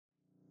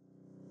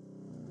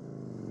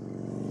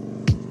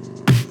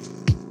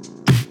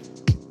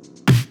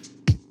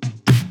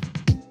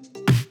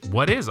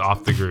What is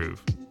off the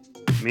groove?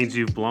 It means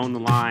you've blown the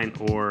line,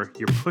 or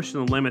you're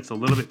pushing the limits a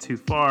little bit too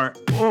far,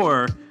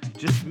 or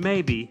just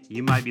maybe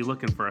you might be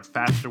looking for a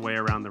faster way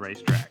around the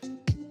racetrack.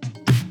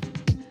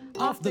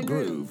 Off the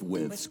Groove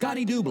with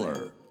Scotty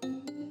Dubler.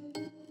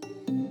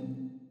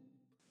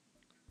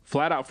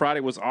 Flat Out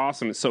Friday was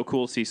awesome. It's so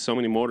cool to see so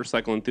many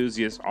motorcycle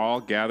enthusiasts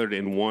all gathered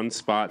in one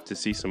spot to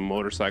see some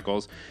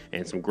motorcycles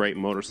and some great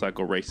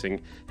motorcycle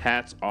racing.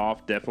 Hats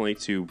off definitely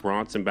to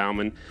Bronson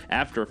Bauman.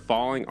 After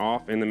falling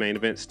off in the main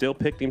event, still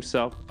picked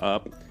himself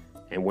up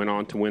and went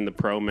on to win the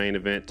pro main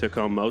event, took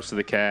home most of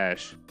the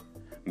cash.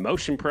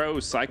 Motion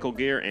Pros, Cycle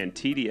Gear, and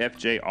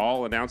TDFJ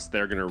all announced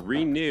they're going to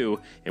renew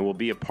and will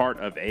be a part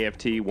of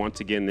AFT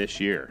once again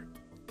this year.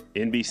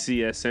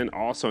 NBCSN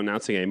also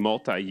announcing a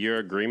multi-year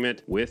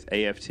agreement with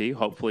AFT.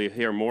 Hopefully you'll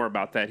hear more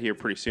about that here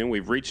pretty soon.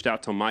 We've reached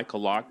out to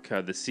Michael Locke,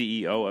 the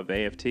CEO of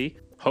AFT.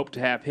 Hope to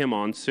have him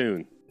on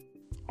soon.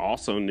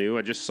 Also new,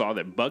 I just saw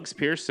that Bugs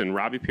Pearson,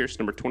 Robbie Pearson,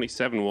 number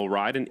 27, will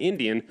ride an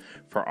Indian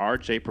for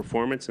RJ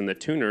Performance, and the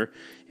tuner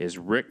is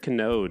Rick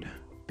Canode.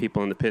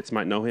 People in the pits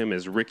might know him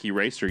as Ricky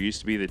Racer. Used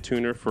to be the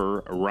tuner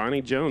for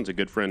Ronnie Jones, a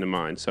good friend of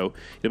mine. So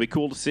it'll be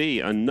cool to see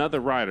another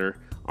rider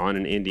on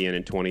an Indian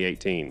in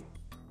 2018.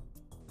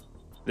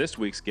 This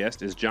week's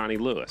guest is Johnny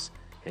Lewis,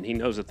 and he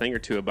knows a thing or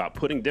two about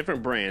putting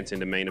different brands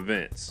into main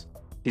events.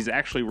 He's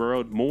actually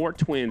rode more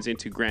twins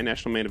into Grand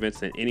National main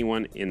events than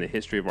anyone in the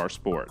history of our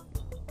sport.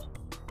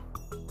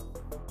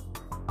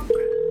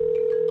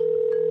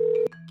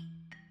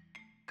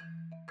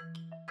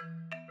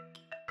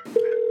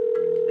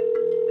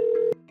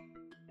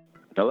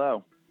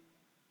 Hello.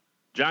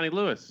 Johnny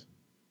Lewis,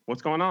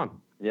 what's going on?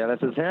 Yeah, this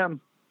is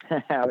him.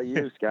 How are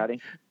you,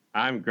 Scotty?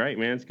 I'm great,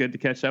 man. It's good to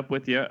catch up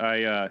with you.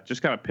 I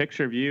just got a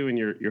picture of you, and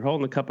you're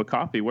holding a cup of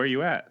coffee. Where are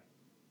you at?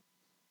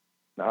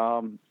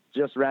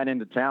 Just ran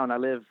into town. I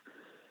live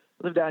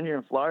down here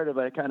in Florida,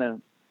 but I kind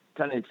of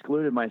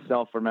excluded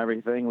myself from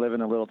everything. Live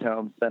in a little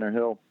town, Center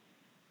Hill,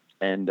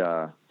 and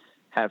I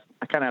kind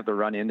of have to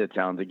run into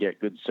town to get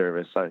good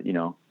service. I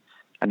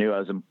knew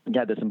I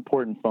got this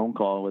important phone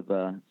call with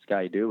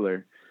Scotty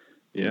Dubler,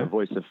 the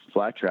voice of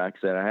Flat Tracks,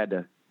 that I had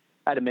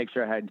to make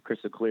sure I had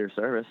crystal clear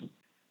service.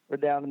 We're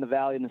down in the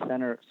valley in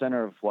the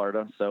center of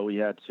Florida, so we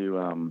had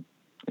to,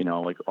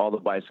 like all the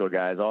bicycle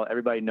guys,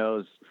 everybody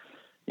knows,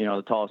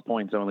 the tallest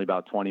point's only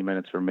about 20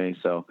 minutes from me.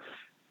 So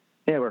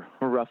yeah, we're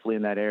roughly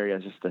in that area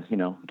just to,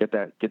 get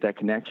that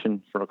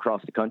connection from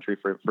across the country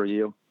for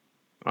you.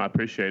 I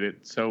appreciate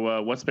it.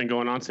 So what's been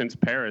going on since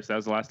Paris? That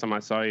was the last time I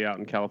saw you out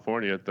in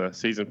California at the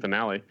season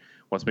finale.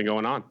 What's been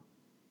going on?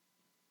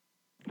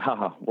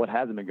 What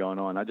hasn't been going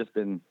on? I've just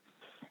been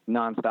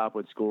nonstop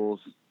with schools.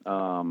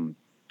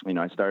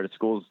 I started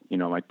schools,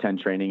 my 10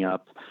 training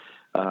up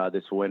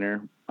this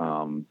winter.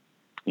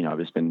 I've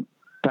just been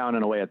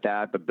pounding away at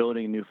that, but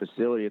building a new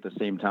facility at the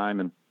same time.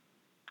 And,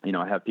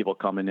 I have people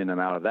coming in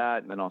and out of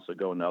that, and then also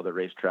going to other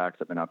racetracks.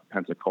 I've been out to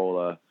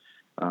Pensacola.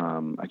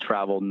 I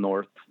traveled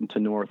north to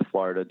North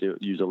Florida to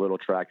use a little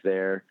track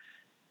there.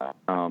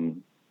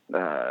 In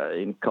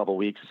a couple of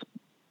weeks,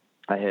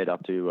 I head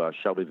up to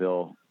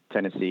Shelbyville,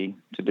 Tennessee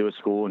to do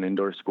an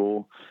indoor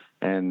school.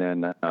 And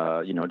then,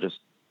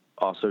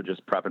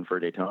 just prepping for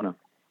Daytona.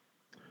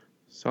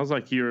 Sounds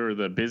like you're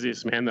the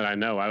busiest man that I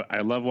know.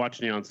 I love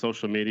watching you on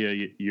social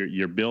media.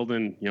 You're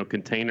building,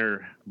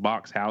 container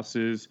box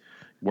houses,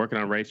 working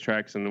on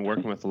racetracks, and then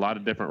working with a lot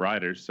of different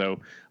riders. So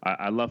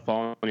I love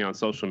following you on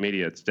social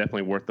media. It's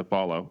definitely worth the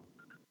follow.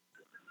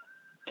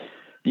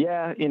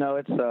 Yeah,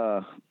 it's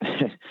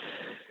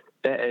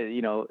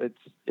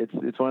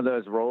it's one of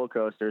those roller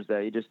coasters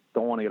that you just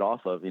don't want to get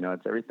off of.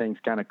 Everything's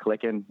kind of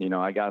clicking.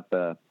 I got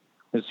the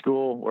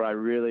school where I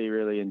really,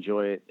 really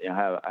enjoy it.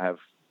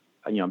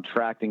 I'm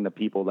tracking the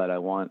people that I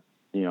want,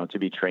 to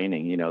be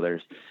training.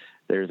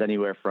 There's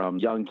anywhere from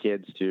young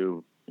kids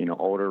to,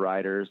 older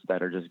riders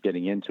that are just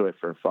getting into it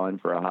for fun,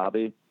 for a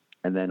hobby.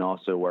 And then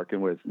also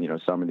working with,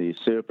 some of these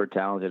super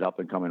talented up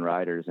and coming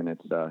riders. And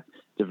it's a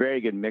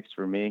very good mix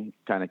for me.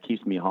 Kind of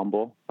keeps me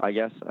humble, I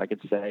guess I could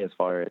say, as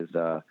far as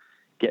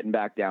getting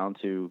back down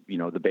to,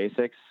 the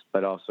basics,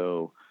 but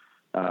also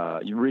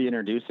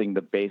reintroducing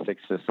the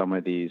basics to some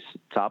of these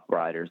top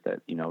riders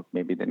that,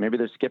 maybe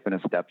they're skipping a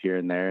step here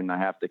and there, and I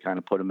have to kind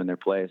of put them in their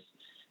place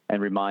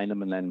and remind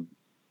them. And then,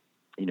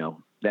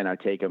 then I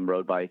take them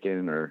road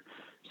biking or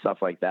stuff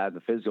like that,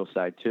 the physical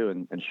side too,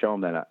 and show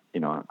them that,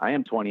 I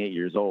am 28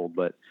 years old,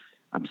 but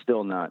I'm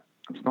still not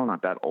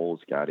that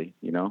old, Scotty,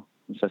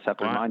 just have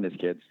to remind these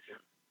kids.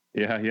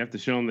 Yeah, you have to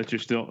show them that you're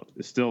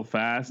still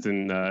fast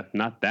and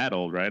not that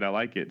old, right? I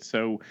like it.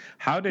 So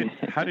how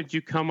did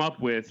you come up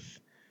with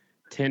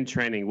 10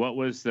 training? What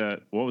was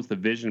the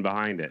vision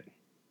behind it?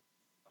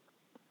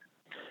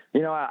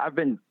 I've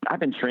been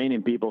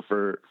training people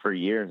for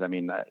years. I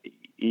mean,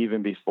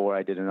 even before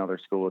I did another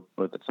school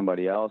with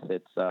somebody else,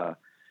 it's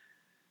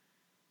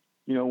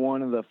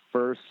one of the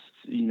first,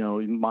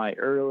 my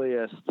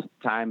earliest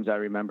times I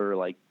remember,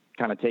 like,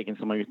 kind of taking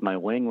somebody with my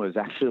wing was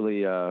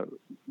actually,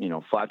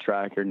 flat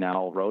tracker,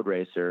 now road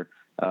racer,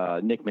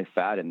 Nick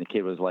McFadden. The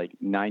kid was like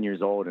 9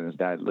 years old, and his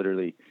dad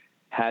literally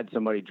had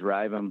somebody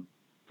drive him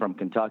from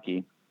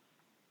Kentucky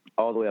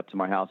all the way up to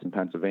my house in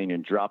Pennsylvania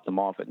and dropped him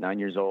off at 9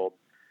 years old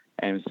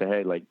and say,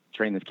 hey, like,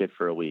 train this kid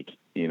for a week,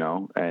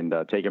 and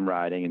take him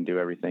riding and do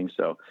everything.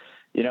 So,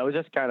 it was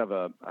just kind of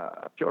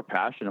a pure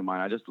passion of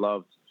mine. I just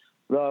loved,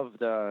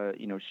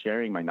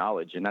 sharing my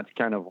knowledge. And that's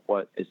kind of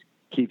what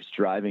keeps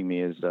driving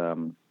me is,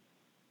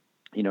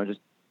 just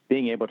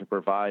being able to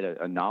provide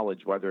a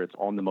knowledge, whether it's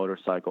on the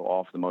motorcycle,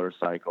 off the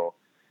motorcycle.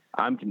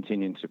 I'm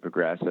continuing to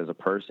progress as a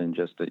person,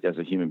 just as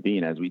a human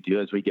being, as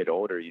we get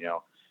older,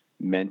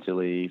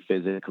 mentally,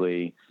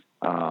 physically,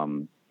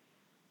 I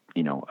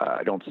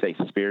don't say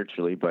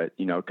spiritually, but,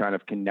 kind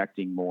of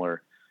connecting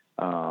more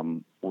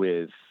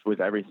with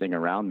everything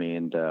around me.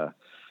 And,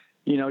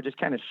 just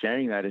kind of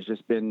sharing that has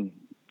just been,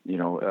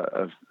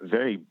 a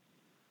very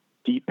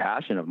deep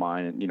passion of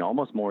mine, and,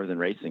 almost more than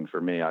racing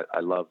for me. I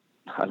love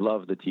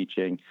the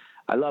teaching.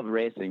 I love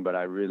racing, but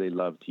I really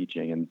love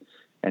teaching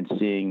and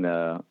seeing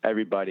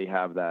everybody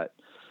have that,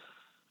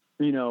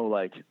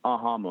 like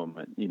aha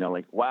moment,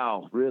 like,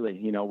 wow,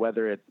 really,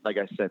 whether it's, like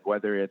I said,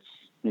 whether it's,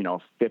 a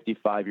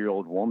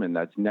 55-year-old woman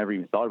that's never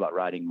even thought about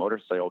riding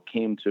motorcycle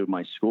came to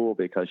my school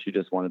because she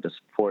just wanted to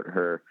support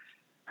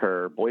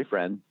her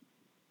boyfriend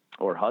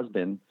or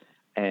husband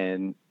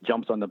and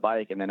jumps on the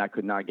bike. And then I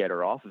could not get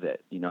her off of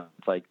it.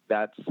 It's like,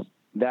 that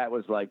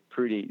was like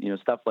pretty,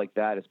 stuff like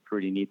that is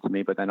pretty neat to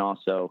me. But then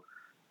also,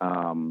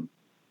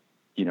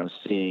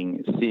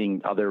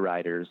 seeing other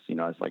riders,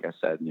 as like I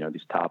said,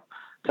 these top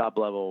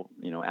level,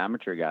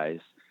 amateur guys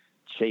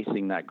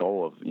chasing that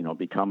goal of,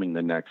 becoming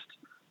the next,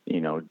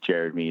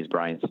 Jared Mees,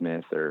 Brian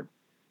Smith, or,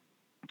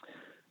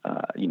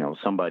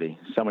 somebody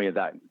of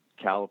that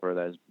caliber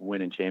that's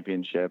winning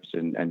championships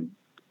and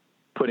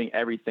putting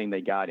everything they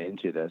got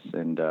into this.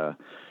 And,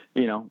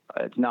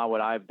 it's not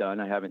what I've done.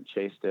 I haven't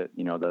chased it,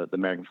 the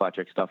American Flat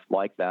Track stuff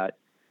like that,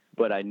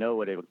 but I know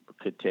what it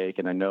could take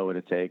and I know what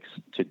it takes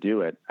to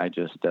do it. I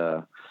just,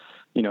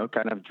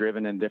 kind of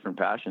driven in different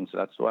passions. So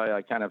that's why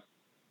I kind of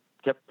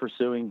kept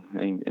pursuing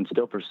and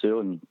still pursue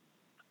and,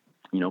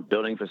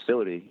 building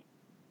facility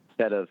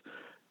instead of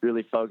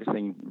really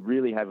focusing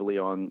really heavily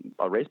on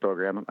a race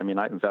program. I mean,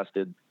 I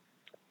invested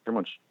pretty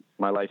much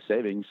my life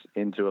savings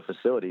into a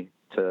facility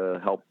to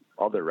help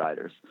other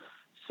riders.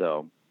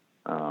 So,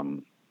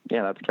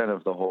 that's kind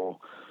of the whole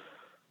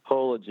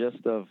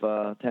gist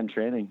of 10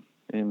 training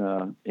in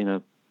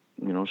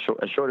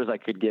as short as I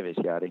could give it,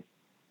 Scotty.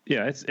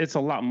 Yeah, it's a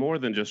lot more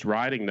than just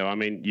riding, though. I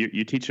mean,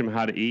 you teach him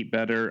how to eat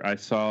better. I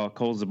saw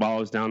Cole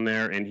Zabalos down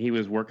there, and he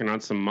was working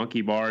on some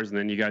monkey bars, and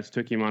then you guys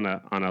took him on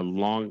a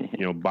long,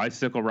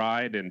 bicycle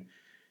ride. And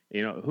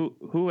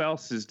who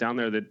else is down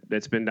there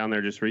that's been down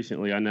there just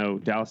recently? I know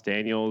Dallas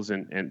Daniels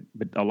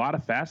but a lot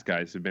of fast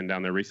guys have been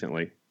down there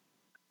recently.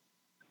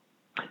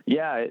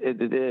 Yeah,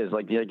 it is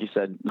like you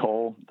said,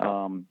 Cole.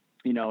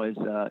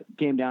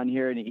 Came down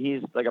here, and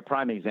he's like a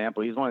prime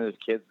example. He's one of those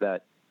kids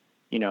that,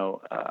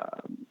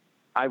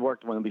 I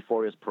worked with him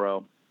before he was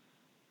pro.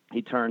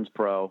 He turns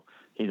pro.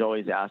 He's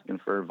always asking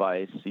for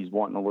advice. He's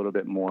wanting a little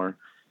bit more.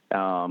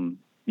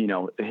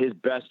 His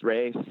best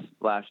race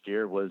last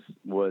year was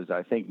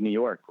I think New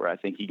York, where I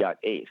think he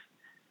got 8th.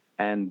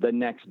 And the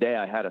next day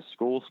I had a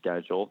school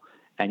schedule,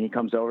 and he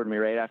comes over to me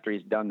right after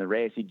he's done the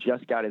race. He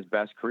just got his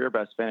career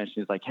best finish.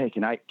 He's like, hey,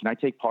 can I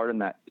take part in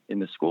that in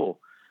the school,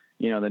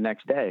 the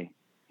next day?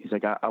 He's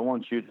like, I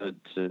want you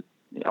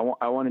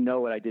I want to know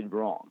what I did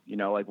wrong.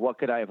 Like, what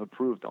could I have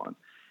improved on?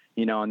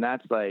 And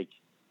that's like,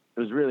 it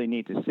was really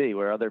neat to see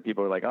where other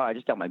people were like, oh, I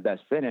just got my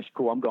best finish.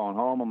 Cool. I'm going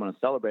home. I'm going to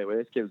celebrate. Where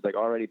this kid was like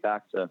already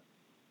back to,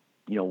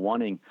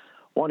 wanting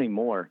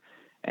more.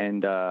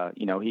 And,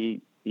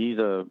 he's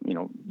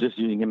just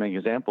using him as an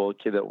example, a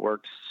kid that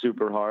works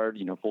super hard,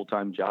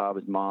 full-time job,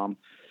 his mom,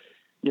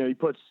 he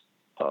puts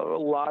a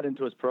lot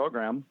into his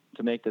program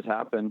to make this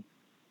happen.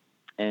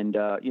 And,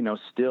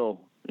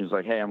 still he was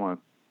like, hey, I'm going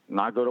to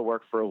not go to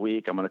work for a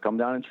week. I'm going to come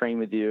down and train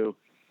with you.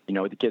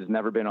 The kid's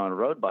never been on a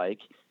road bike.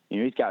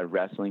 He's got a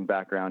wrestling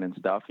background and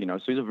stuff, so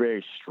he's a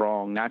very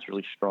strong,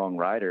 naturally strong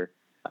rider.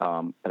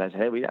 But I said,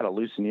 hey, we got to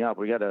loosen you up.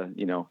 We got to,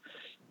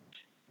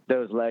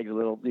 those legs a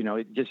little,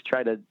 just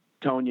try to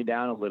tone you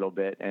down a little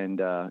bit. And,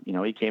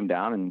 he came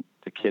down, and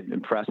the kid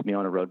impressed me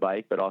on a road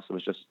bike, but also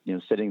was just,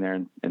 sitting there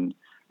and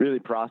really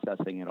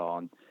processing it all.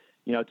 And,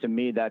 to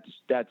me, that's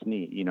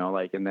neat,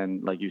 and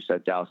then, like you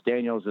said, Dallas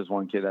Daniels is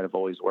one kid that I've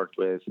always worked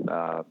with.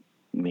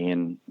 Me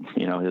and,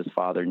 his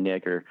father,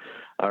 Nick,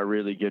 are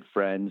really good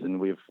friends, and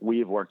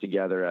we've worked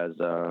together as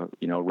a,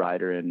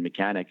 rider and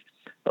mechanic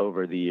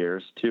over the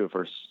years too,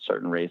 for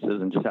certain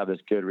races, and just have this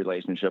good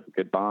relationship, a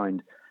good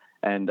bond.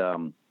 And,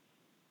 and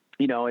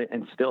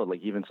still,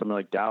 like, even someone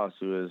like Dallas,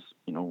 who is,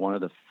 one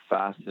of the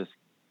fastest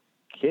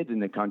kids in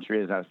the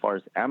country as far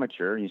as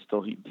amateur,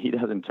 he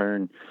doesn't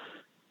turn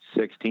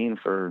 16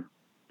 for,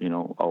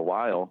 a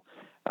while.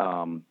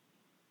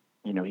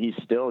 He's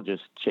still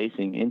just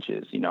chasing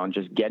inches, and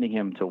just getting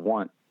him to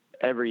want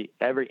every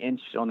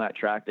inch on that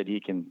track that he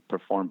can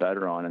perform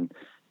better on. And,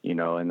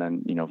 and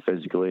then,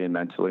 physically and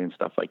mentally and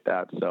stuff like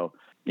that. So,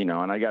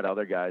 and I got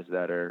other guys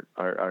that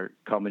are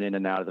coming in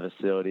and out of the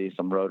facility,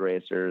 some road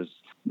racers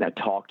that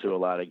talk to a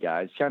lot of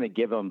guys, kind of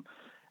give them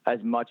as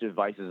much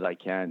advice as I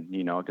can,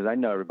 because I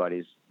know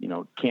everybody's,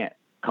 can't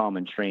come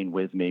and train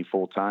with me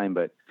full time,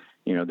 but,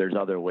 there's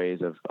other ways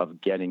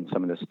of getting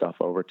some of this stuff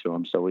over to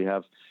them. So we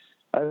have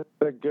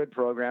a good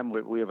program.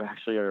 We have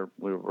actually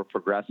we're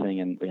progressing,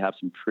 and we have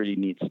some pretty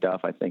neat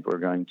stuff. I think we're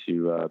going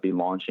to be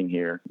launching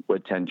here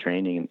with 10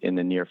 Training in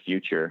the near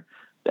future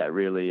that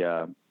really,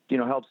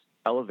 helps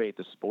elevate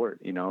the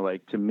sport.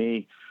 Like, to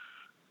me,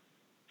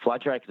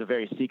 flat track is a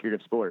very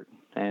secretive sport,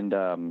 and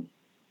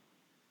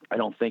I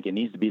don't think it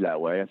needs to be that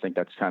way. I think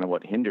that's kind of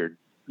what hindered,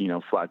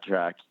 flat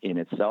track in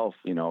itself,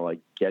 like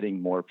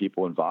getting more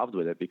people involved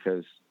with it,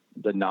 because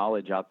the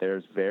knowledge out there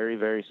is very,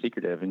 very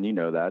secretive, and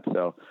that.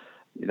 So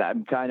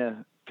I'm kind of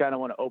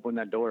want to open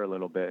that door a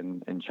little bit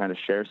and trying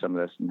to share some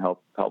of this and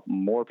help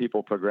more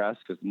people progress,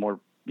 because the more,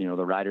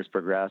 the riders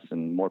progress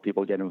and more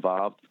people get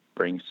involved,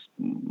 brings,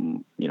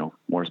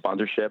 more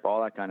sponsorship,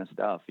 all that kind of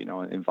stuff,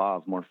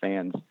 involves more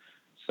fans.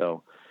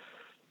 So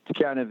it's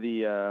kind of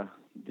the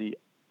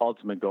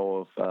ultimate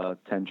goal of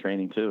 10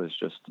 Training too, is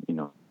just,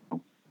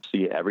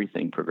 see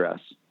everything progress.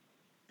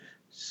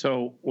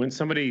 So when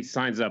somebody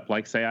signs up,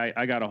 like say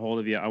I got a hold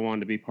of you, I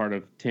wanted to be part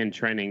of 10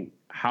 Training,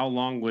 how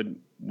long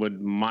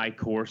would my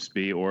course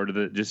be, or does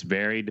it just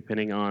vary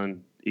depending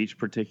on each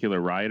particular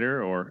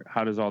rider, or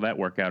how does all that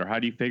work out, or how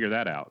do you figure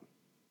that out?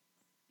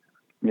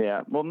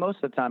 Yeah, well,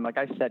 most of the time, like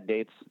I set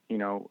dates,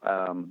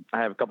 I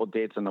have a couple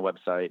dates on the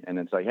website, and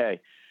it's like,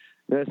 hey,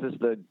 this is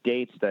the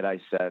dates that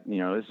I set,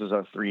 this is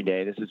a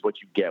 3-day, this is what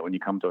you get when you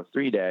come to a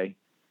 3-day.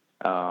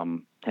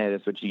 Hey,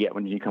 that's what you get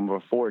when you come to a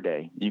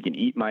 4-day. You can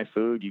eat my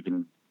food, you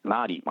can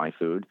not eat my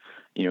food.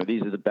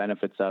 These are the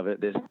benefits of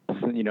it. This,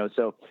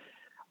 so,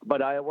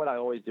 but what I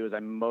always do is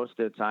most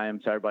of the time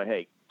tell everybody,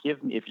 hey,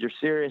 give me, if you're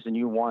serious and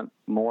you want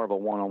more of a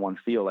one-on-one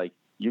feel, like,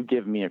 you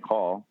give me a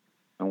call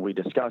and we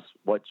discuss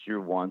what's your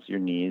wants, your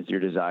needs,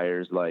 your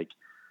desires, like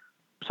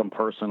some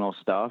personal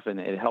stuff. And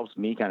it helps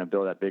me kind of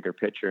build that bigger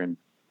picture, and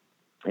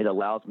it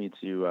allows me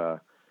to,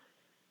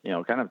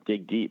 kind of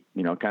dig deep,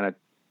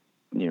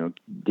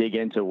 dig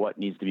into what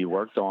needs to be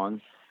worked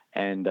on.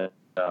 And,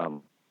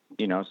 so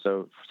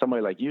for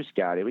somebody like you,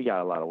 Scotty, we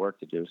got a lot of work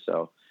to do.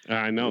 So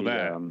I know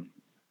that.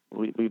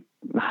 We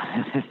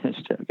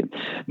just joking.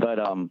 But,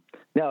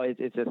 no,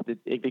 it's just,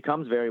 it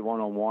becomes very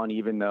one-on-one,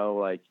 even though,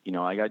 like,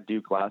 I got to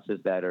do classes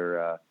that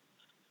are,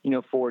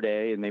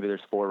 4-day, and maybe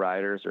there's 4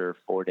 riders, or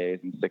 4 days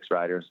and 6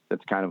 riders.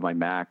 That's kind of my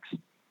max.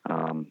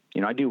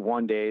 I do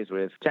 1 days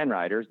with 10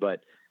 riders,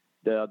 but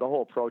the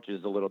whole approach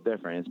is a little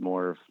different. It's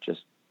more of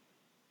just,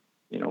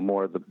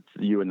 more of the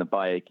you and the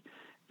bike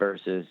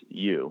versus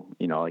you,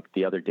 like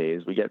the other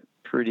days we get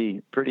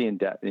pretty in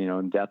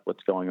depth,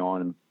 what's going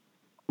on. And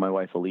my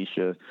wife,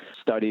 Alicia,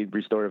 studied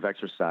restorative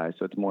exercise.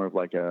 So it's more of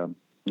like a,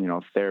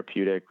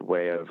 therapeutic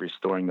way of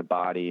restoring the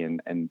body.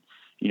 And,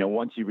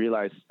 once you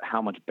realize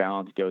how much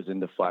balance goes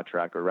into flat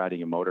track or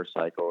riding a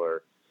motorcycle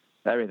or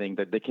everything,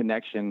 that the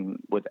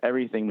connection with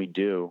everything we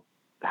do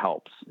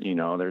helps,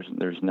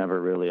 there's never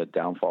really a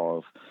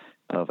downfall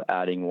of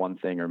adding one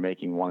thing or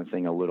making one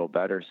thing a little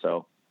better.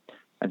 So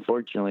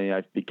unfortunately,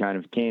 I kind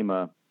of became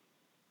a,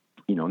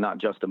 not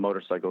just a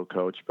motorcycle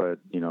coach, but,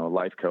 a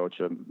life coach,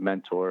 a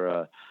mentor,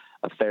 a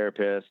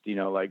therapist,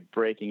 like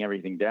breaking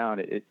everything down.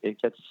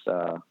 It gets,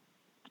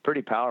 it's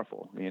pretty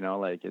powerful,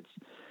 like it's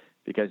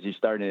because you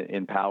start to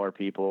empower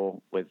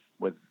people with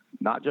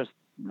not just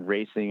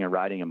racing or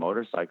riding a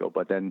motorcycle,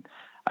 but then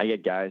I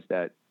get guys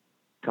that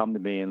come to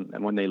me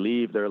and when they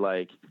leave, they're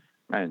like,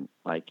 man,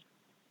 like,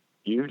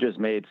 you just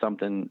made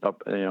something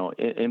up,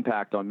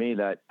 impact on me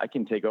that I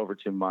can take over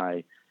to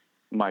my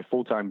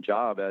full-time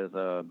job as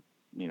a,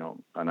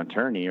 an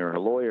attorney or a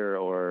lawyer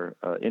or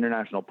an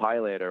international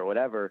pilot or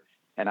whatever.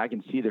 And I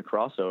can see the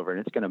crossover, and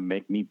it's going to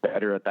make me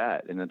better at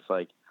that. And it's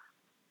like,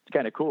 it's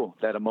kind of cool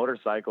that a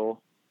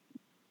motorcycle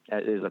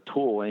is a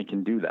tool and it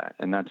can do that.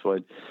 And that's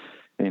what,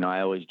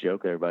 I always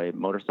joke with everybody,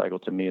 motorcycle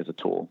to me is a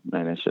tool,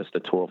 and it's just a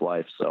tool of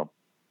life. So,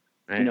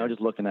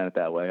 just looking at it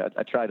that way,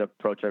 I try to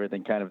approach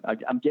everything kind of,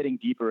 I'm getting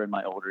deeper in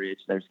my older age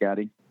there,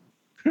 Scotty.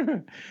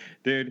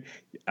 Dude,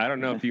 I don't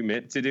know if you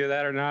meant to do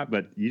that or not,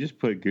 but you just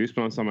put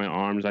goosebumps on my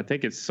arms. I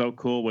think it's so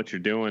cool what you're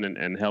doing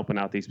and helping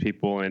out these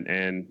people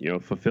and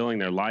fulfilling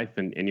their life,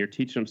 and you're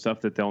teaching them stuff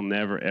that they'll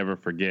never, ever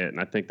forget. And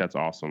I think that's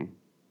awesome.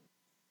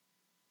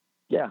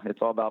 Yeah, it's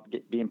all about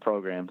being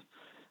programmed,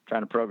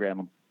 trying to program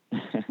them.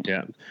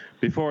 Yeah.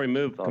 Before we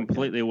move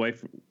completely away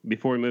from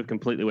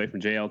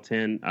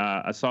JL10,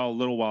 I saw a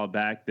little while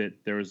back that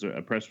there was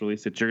a press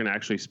release that you're going to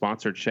actually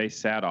sponsor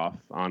Chase Sadoff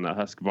on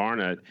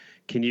Husqvarna.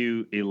 Can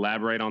you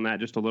elaborate on that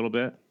just a little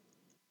bit?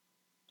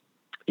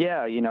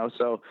 Yeah,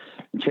 so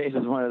Chase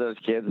is one of those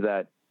kids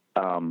that,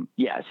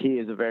 yes, he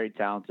is a very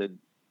talented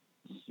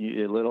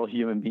little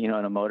human being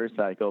on a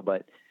motorcycle,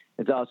 but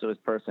it's also his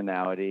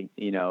personality,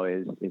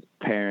 his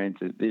parents,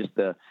 just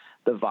the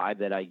the vibe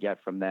that I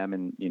get from them.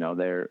 And, you know,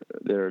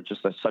 they're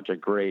just such a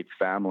great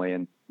family.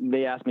 And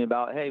they asked me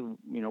about, hey,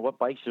 you know, what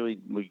bike should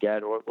we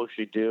get, or what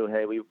should we do?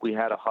 Hey, we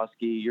had a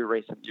Husky. You're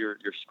racing your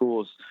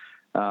schools.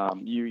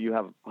 You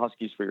have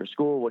Huskies for your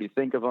school. What do you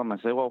think of them? I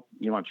say, well,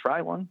 you want to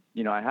try one?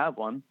 You know, I have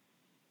one.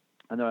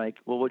 And they're like,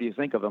 well, what do you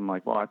think of them? I'm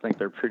like, well, I think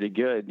they're pretty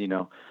good. You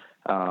know,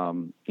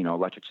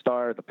 electric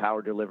start, the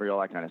power delivery,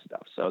 all that kind of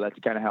stuff. So that's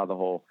kind of how the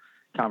whole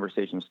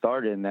conversation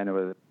started. And then it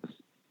was,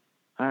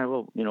 all right,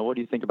 well, you know, what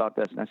do you think about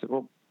this? And I said,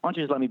 well, why don't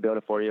you just let me build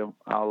it for you?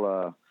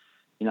 I'll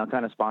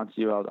kind of sponsor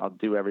you. I'll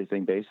do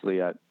everything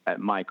basically at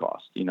my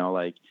cost, you know,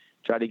 like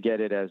try to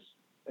get it as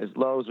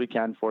low as we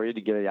can for you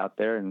to get it out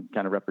there and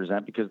kind of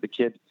represent, because the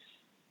kid,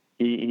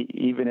 he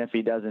even if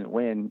he doesn't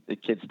win, the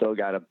kid still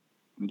got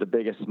the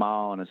biggest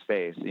smile on his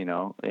face, you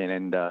know,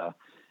 and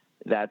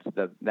that's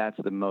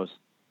the most,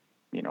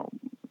 you know,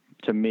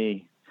 to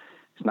me,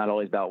 it's not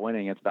always about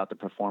winning. It's about the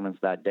performance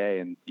that day.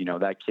 And, you know,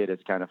 that kid has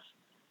kind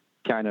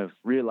of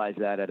realized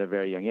that at a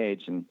very young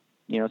age. And,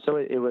 you know, so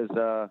it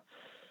was,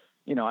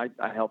 you know,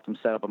 I helped him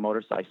set up a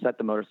motorcycle. I set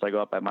the motorcycle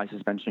up at my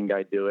suspension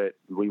guy do it.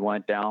 We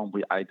went down,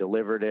 I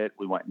delivered it.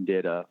 We went and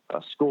did a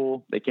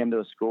school. They came to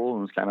a school, and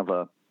it was kind of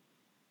a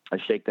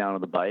shakedown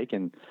of the bike.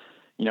 And,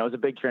 you know, it was a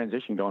big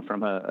transition going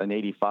from an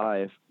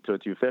 85 to a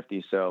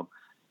 250. So,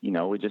 you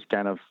know, we just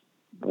kind of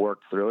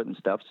worked through it and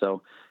stuff.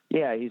 So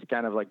yeah, he's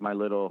kind of like my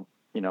little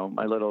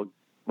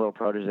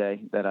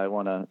protege that I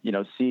want to, you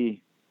know,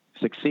 see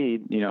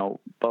succeed, you know,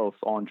 both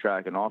on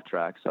track and off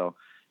track. So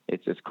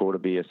it's just cool to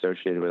be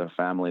associated with a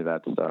family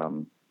that's,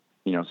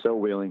 you know, so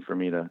willing for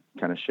me to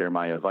kind of share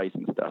my advice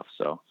and stuff.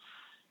 So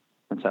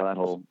that's how that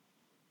whole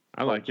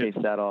Chase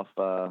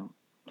Sadoff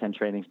Ken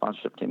Training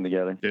sponsorship came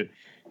together. Dude,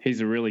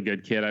 he's a really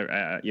good kid.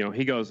 You know,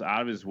 he goes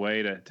out of his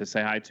way to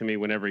say hi to me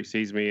whenever he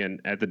sees me.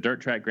 And at the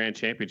Dirt Track Grand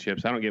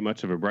Championships, I don't get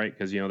much of a break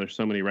because, you know, there's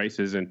so many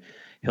races, and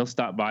he'll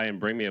stop by and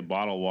bring me a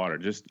bottle of water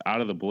just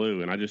out of the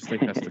blue. And I just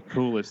think that's the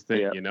coolest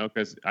thing, you know,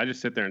 because I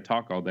just sit there and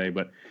talk all day.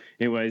 But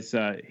anyways,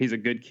 he's a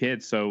good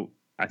kid. So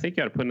I think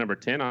you got to put number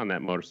 10 on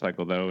that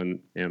motorcycle, though,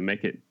 and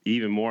make it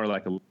even more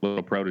like a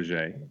little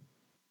protege.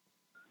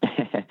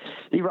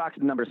 He rocks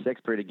number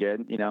 6 pretty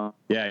good, you know.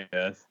 Yeah, he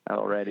does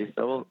already.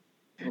 So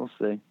we'll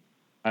see.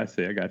 I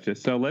see. I got you.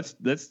 So let's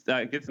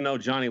get to know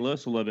Johnny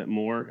Lewis a little bit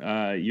more.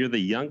 You're the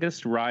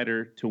youngest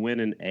rider to win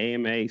an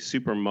AMA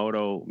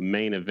Supermoto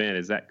main event.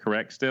 Is that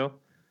correct still?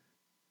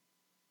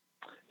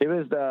 It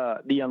was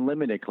the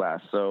Unlimited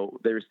class. So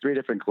there's 3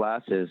 different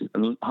classes.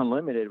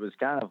 Unlimited was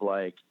kind of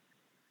like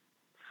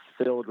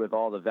filled with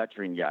all the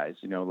veteran guys,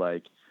 you know,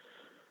 like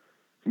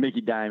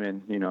Mickey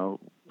Diamond, you know,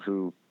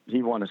 who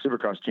he won a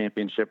Supercross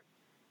championship,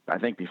 I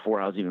think,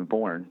 before I was even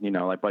born, you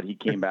know, like, but he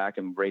came back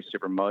and raced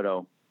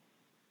Supermoto.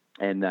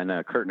 And then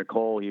Kurt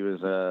Nicole, he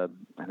was,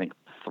 I think,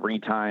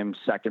 3-time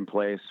second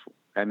place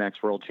MX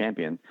world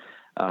champion.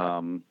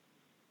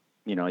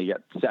 You know, he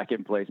got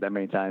second place that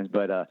many times,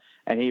 but,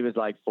 and he was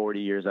like 40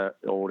 years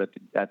old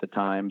at the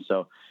time.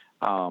 So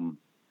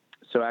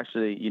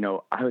actually, you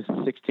know, I was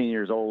 16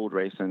 years old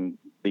racing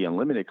the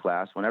Unlimited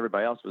class when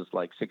everybody else was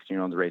like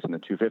 16-year-olds racing the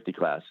 250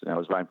 class. And I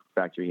was riding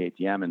factory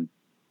ATM,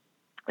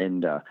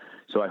 and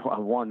so I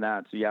won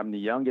that. So yeah, I'm the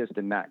youngest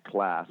in that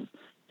class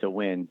to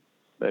win,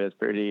 but it's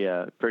pretty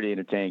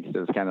entertaining because it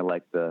was kind of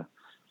like the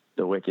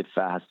wicked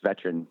fast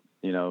veteran,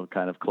 you know,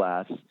 kind of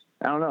class.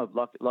 I don't know,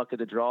 luck of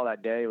the draw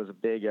that day. It was a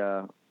big, it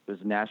was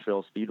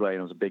Nashville Speedway, and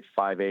it was a big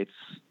 5/8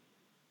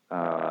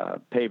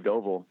 paved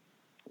oval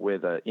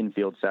with an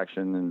infield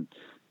section, and,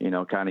 you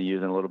know, kind of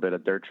using a little bit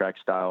of dirt track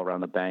style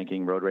around the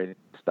banking, road racing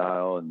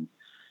style, and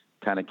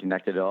kind of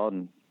connected it all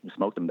and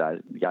smoked them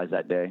guys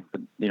that day.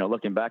 But, you know,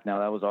 looking back now,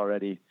 that was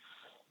already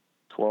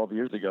 12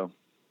 years ago.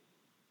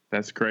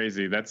 That's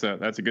crazy. That's a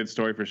good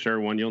story for sure.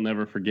 One you'll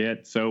never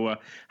forget. So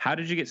how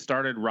did you get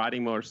started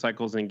riding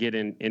motorcycles and get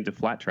into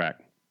flat track?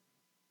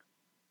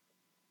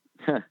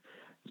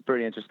 It's a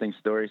pretty interesting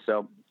story.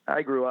 So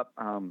I grew up,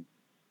 you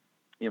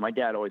know, my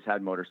dad always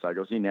had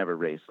motorcycles. He never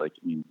raced. Like,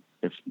 I mean,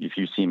 if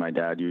you see my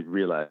dad, you'd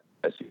realize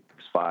he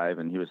was 5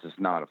 and he was just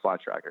not a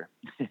flat tracker.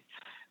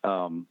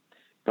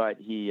 But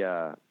he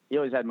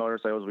always had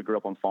motorcycles. We grew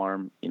up on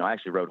farm. You know, I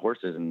actually rode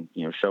horses and,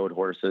 you know, showed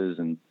horses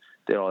and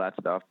did all that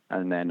stuff.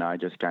 And then I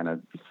just kind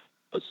of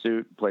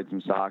played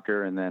some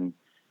soccer, and then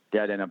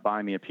Dad ended up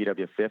buying me a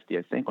PW50,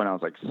 I think, when I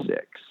was like 6.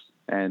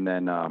 And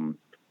then,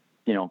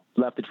 you know,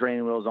 left the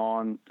training wheels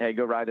on. Hey,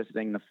 go ride this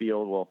thing in the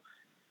field. Well,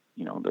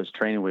 you know, those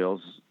training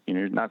wheels, you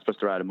know, you're not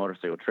supposed to ride a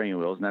motorcycle with training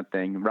wheels, and that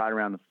thing right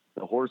around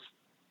the horse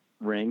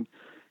ring,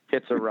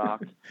 hits a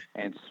rock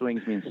and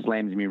swings me and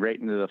slams me right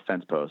into the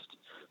fence post.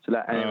 So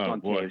that, and it was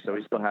on tape, so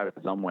we still have it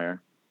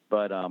somewhere.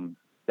 But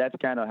that's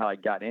kind of how I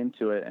got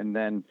into it. And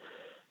then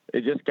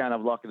it just kind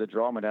of luck of the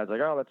draw. My dad's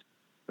like, oh,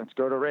 let's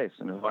go to a race.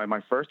 And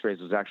my first race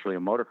was actually a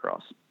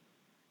motocross.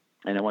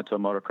 And I went to a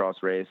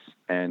motocross race,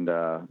 and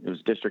it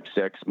was District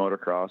 6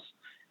 motocross.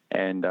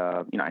 And,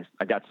 you know,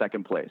 I got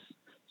second place.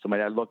 So my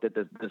dad looked at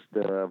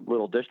the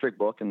little district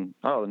book, and,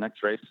 oh, the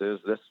next race is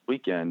this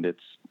weekend. It's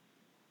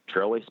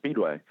Trailway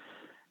Speedway.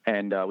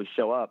 And we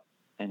show up,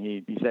 and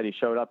he said he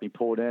showed up, he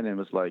pulled in and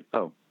was like,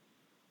 oh,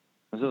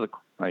 this is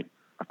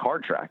a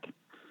card track.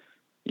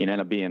 It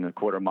ended up being a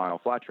quarter-mile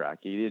flat track.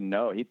 He didn't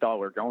know. He thought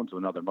we were going to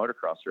another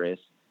motocross race.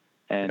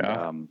 And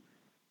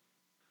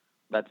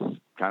that's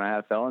kind of how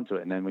I fell into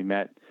it. And then we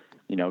met,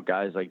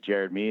 guys like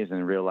Jared Mees,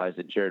 and realized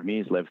that Jared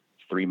Mees lived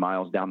 3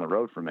 miles down the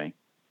road from me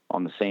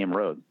on the same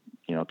road,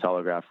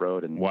 Telegraph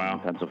Road in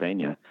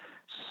Pennsylvania.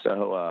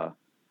 So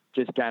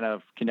just kind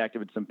of connected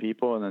with some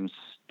people and then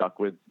stuck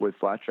with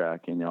flat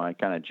track. I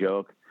kind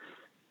of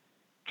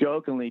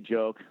jokingly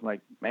joke,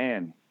 like,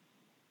 man,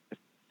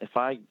 if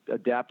I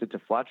adapted to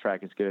flat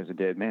track as good as it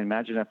did, man,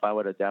 imagine if I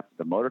would adapt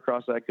to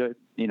motocross that good,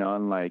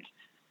 and like,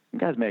 you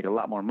guys make a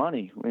lot more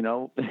money,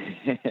 I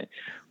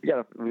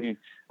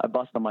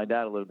bust on my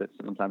dad a little bit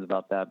sometimes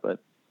about that, but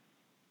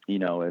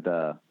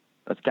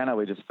that's kind of,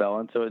 we just fell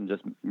into it, and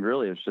just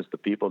really, it's just the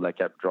people that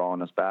kept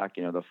drawing us back,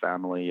 the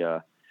family,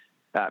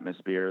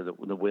 atmosphere,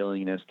 the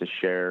willingness to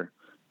share,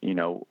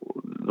 the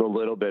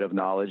little bit of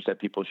knowledge that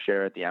people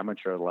share at the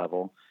amateur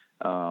level.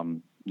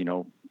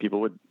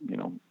 People would,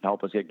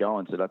 help us get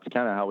going. So that's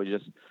kind of how we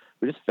just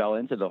fell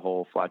into the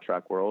whole flat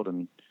track world.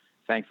 And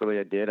thankfully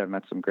I did. I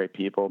met some great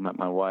people, met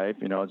my wife,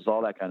 it's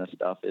all that kind of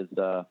stuff is,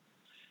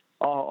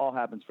 all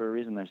happens for a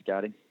reason there,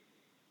 Scotty.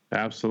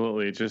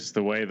 Absolutely. Just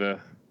the way the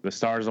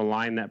stars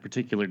align that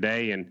particular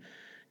day. And,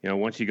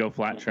 once you go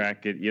flat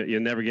track,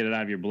 you'll never get it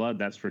out of your blood.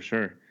 That's for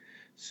sure.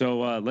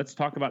 So let's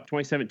talk about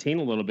 2017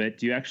 a little bit.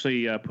 Do you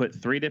actually put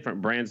 3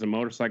 different brands of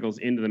motorcycles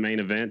into the main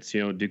events?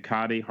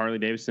 Ducati, Harley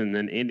Davidson, and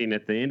then Indian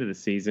at the end of the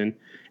season.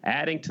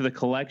 Adding to the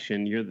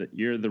collection,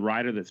 you're the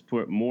rider that's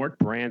put more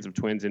brands of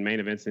twins in main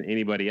events than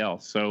anybody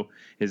else. So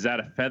is that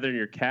a feather in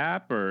your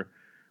cap, or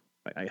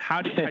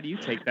how do you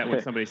take that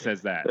when somebody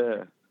says that?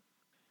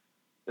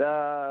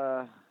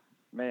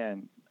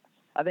 Man,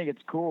 I think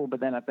it's cool,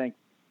 but then I think,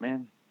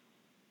 man,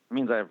 it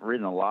means I've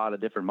ridden a lot of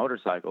different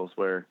motorcycles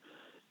where.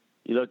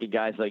 You look at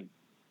guys like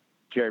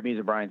Jared Mees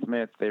and Brian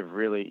Smith, they've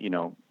really,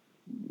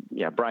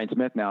 Brian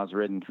Smith now has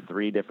ridden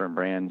 3 different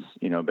brands,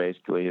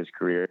 basically his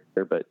career.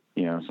 But,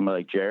 somebody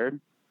like Jared,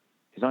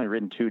 he's only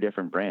ridden 2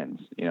 different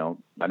brands, an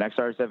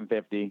XR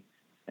 750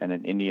 and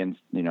an Indian,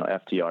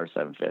 FTR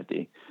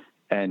 750.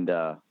 And,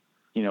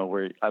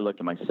 where I look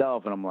at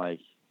myself and I'm like,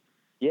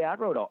 yeah, I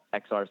rode an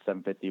XR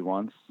 750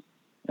 once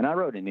and I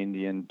rode an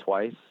Indian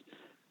twice,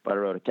 but I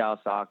rode a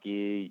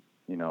Kawasaki,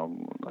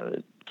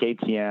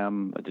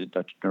 KTM,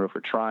 I rode for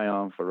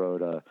Triumph, I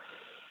rode a,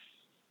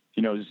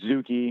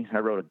 Suzuki, I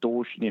rode a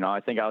dual, I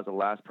think I was the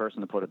last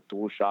person to put a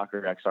dual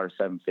shocker XR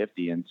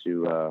 750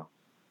 into,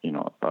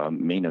 a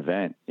main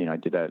event. I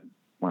did that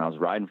when I was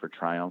riding for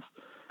Triumph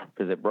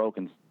because it broke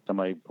and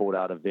somebody pulled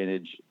out a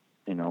vintage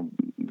XR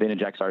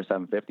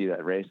 750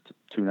 that raced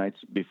 2 nights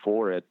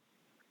before at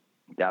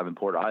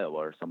Davenport, Iowa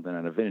or something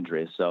at a vintage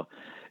race. So,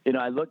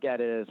 I look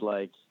at it as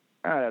like,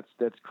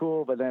 that's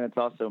cool. But then it's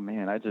also,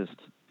 man, I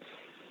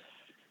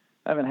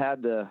haven't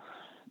had the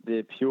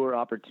pure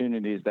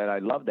opportunities that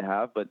I'd love to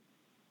have, but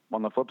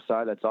on the flip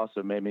side, that's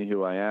also made me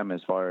who I am as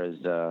far as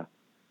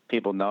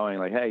people knowing,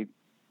 like, hey,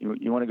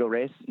 you want to go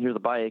race? Here's a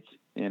bike.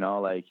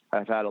 Like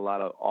I've had a lot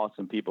of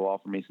awesome people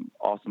offer me some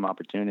awesome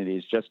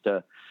opportunities just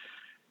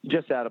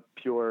out of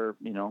pure,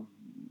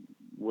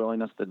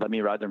 willingness to let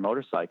me ride their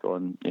motorcycle.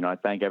 And, I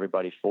thank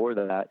everybody for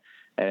that.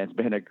 And it's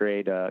been a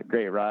great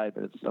ride,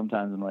 but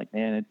sometimes I'm like,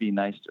 man, it'd be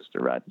nice just to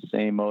ride the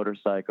same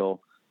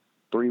motorcycle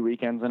 3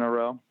 weekends in a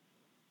row.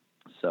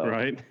 So,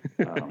 right.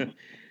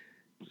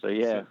 So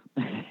yeah,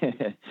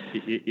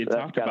 you so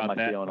talk about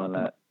that. On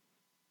that.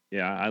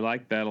 Yeah, I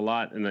like that a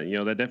lot, and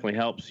that definitely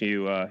helps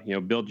you,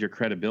 build your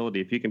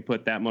credibility. If you can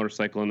put that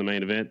motorcycle in the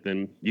main event,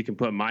 then you can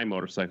put my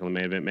motorcycle in the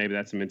main event. Maybe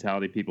that's a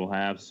mentality people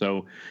have.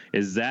 So,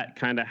 is that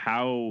kind of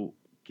how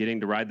getting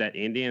to ride that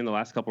Indian the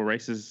last couple of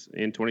races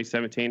in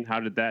 2017? How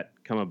did that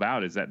come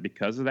about? Is that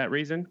because of that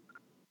reason?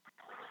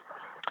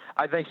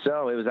 I think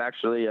so. It was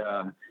actually,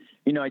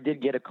 I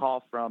did get a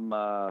call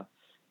from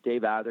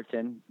Dave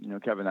Atherton,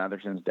 Kevin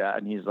Atherton's dad,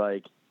 and he's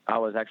like, I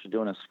was actually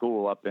doing a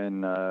school up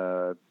in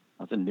I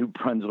was in New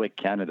Brunswick,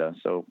 Canada,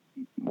 so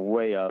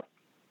way up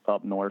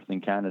north in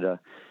Canada,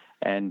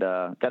 and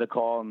got a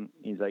call, and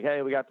he's like,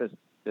 hey, we got this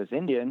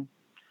Indian,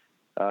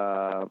 we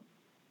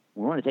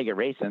want to take it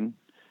racing.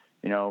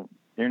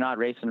 You're not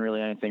racing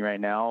really anything right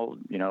now.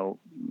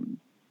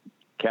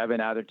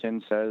 Kevin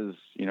Atherton says,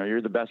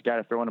 you're the best guy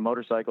to throw on a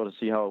motorcycle to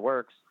see how it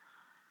works.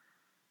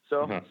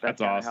 So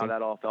that's awesome. How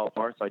that all fell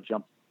apart. So I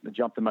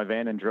jumped in my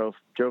van and drove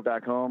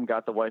back home,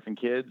 got the wife and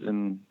kids,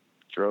 and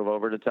drove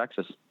over to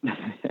Texas.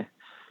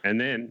 And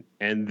then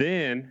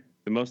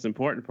the most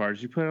important part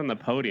is you put it on the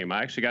podium.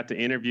 I actually got to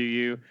interview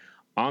you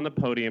on the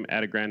podium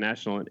at a Grand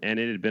National, and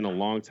it had been a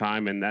long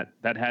time, and that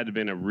had to have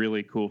been a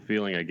really cool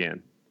feeling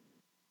again.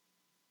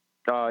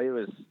 Oh, it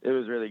was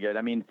really good.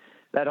 I mean,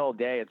 that whole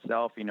day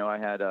itself, I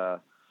had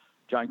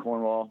John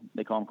Cornwall,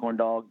 they call him Corn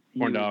Dog.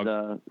 He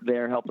was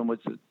there helping with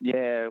the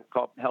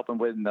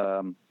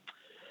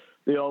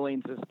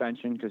Öhlins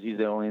suspension because he's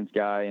the Öhlins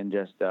guy, and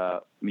just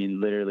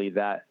literally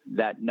that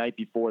night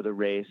before the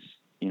race,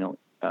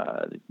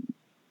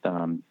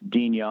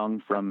 Dean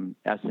Young from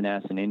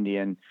S&S and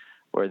Indian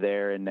were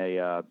there, and they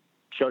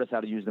showed us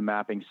how to use the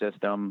mapping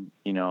system,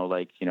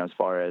 as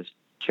far as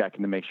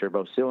checking to make sure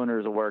both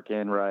cylinders are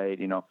working right,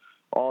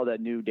 all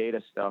that new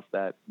data stuff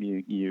that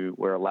you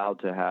were allowed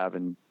to have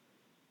and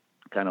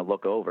kind of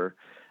look over.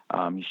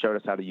 He showed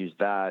us how to use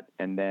that.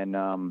 And then,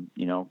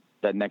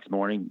 that next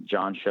morning,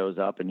 John shows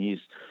up and he's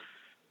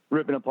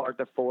ripping apart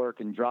the fork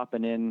and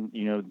dropping in,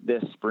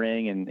 this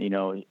spring. And,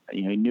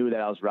 he knew that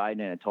I was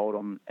riding it and told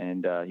him,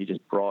 and he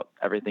just brought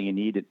everything he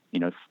needed,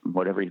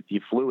 whatever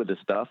he flew with the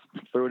stuff,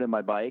 threw it in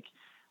my bike,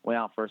 went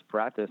out first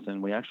practice,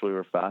 and we actually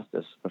were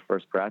fastest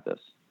for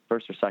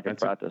first or second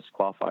practice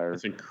qualifier.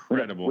 That's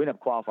incredible. We ended up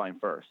qualifying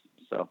first.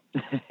 So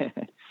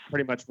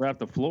pretty much right off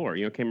the floor,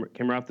 came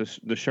right off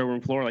the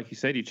showroom floor. Like you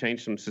said, you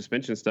changed some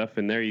suspension stuff,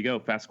 and there you go.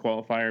 Fast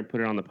qualifier and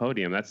put it on the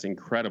podium. That's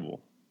incredible.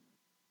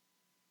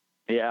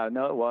 Yeah,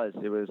 no, it was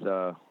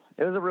a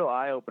real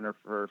eye opener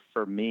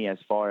for me, as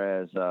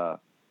far as, it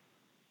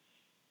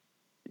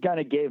kind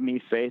of gave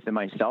me faith in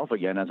myself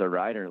again as a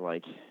rider.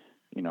 Like,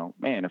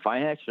 man, if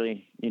I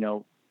actually,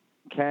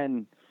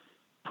 can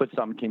put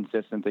something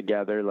consistent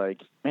together, like,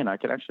 man, I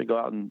can actually go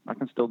out and I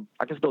can still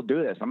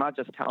do this. I'm not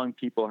just telling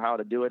people how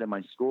to do it in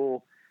my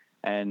school,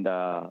 and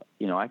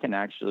I can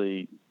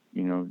actually,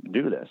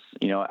 do this,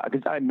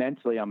 because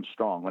I'm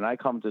strong. When I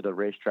come to the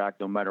racetrack,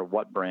 no matter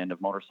what brand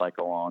of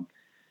motorcycle on,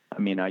 I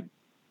mean, I'm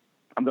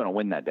going to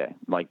win that day.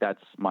 Like,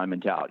 that's my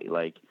mentality.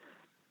 Like,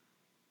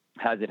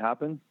 has it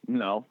happened?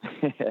 No,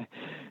 it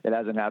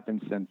hasn't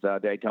happened since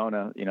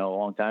Daytona, a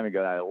long time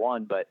ago that I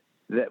won, but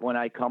that when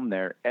I come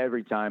there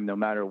every time, no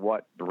matter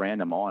what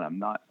brand I'm on, I'm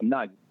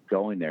not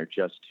going there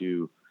just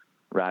to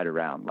ride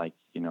around. Like,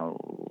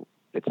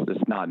 it's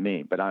just not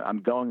me, but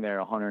I'm going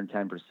there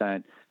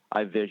 110%.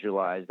 I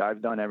visualized,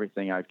 I've done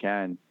everything I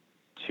can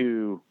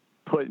to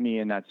put me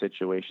in that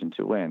situation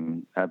to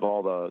win. I have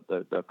all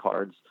the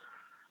cards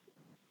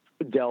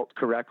dealt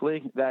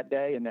correctly that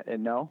day, and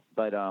no,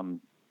 but,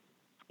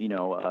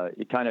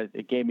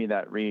 it gave me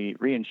that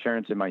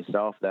reinsurance in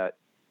myself that,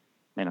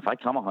 man, if I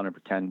come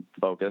 100%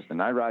 focused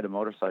and I ride a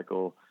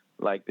motorcycle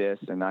like this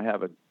and I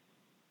have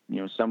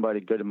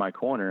somebody good in my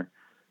corner,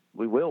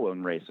 we will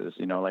win races.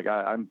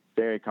 I'm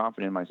very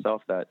confident in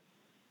myself that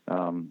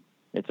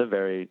it's a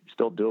very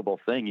still doable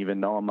thing,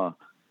 even though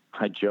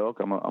I joke,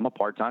 I'm a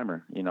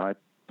part-timer. I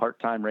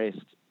part-time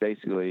raced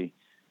basically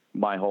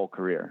my whole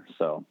career.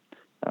 So,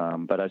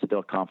 but I'm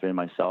still confident in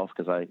myself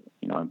because I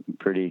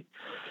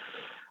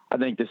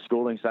think the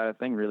schooling side of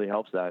thing really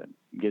helps that.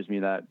 It gives me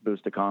that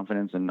boost of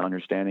confidence and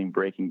understanding,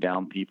 breaking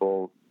down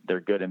people, their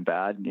good and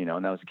bad, and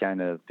that was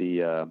kind of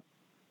the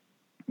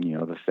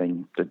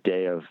thing, the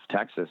day of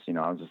Texas, I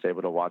was just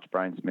able to watch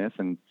Brian Smith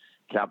and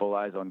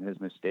capitalize on his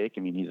mistake. I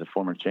mean, he's a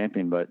former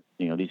champion, but,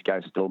 these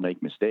guys still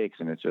make mistakes,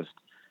 and it's just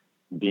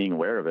being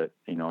aware of it,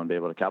 and be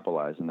able to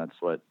capitalize. And that's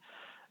what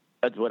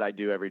I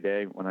do every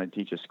day when I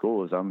teach at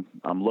school is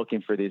I'm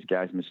looking for these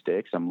guys'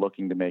 mistakes. I'm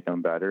looking to make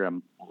them better.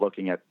 I'm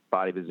looking at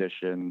body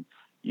position,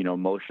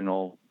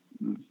 emotional,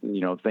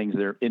 things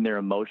that are in their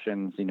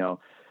emotions,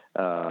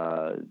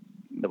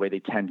 the way they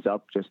tense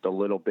up just a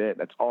little bit.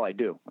 That's all I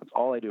do. That's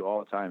all I do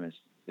all the time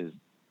is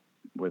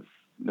with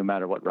no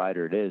matter what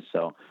rider it is.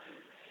 So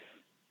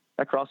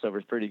that crossover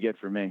is pretty good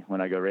for me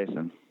when I go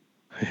racing.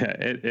 Yeah,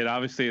 it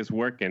obviously is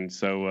working.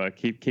 So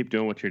keep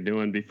doing what you're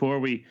doing. Before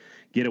we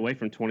get away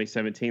from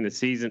 2017, the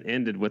season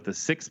ended with a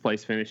 6th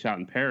place finish out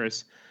in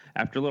Paris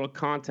after a little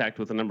contact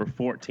with the number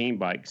 14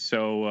 bike.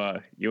 So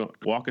you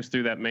walk us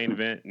through that main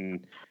event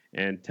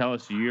and tell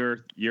us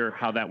your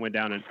how that went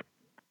down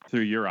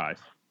through your eyes.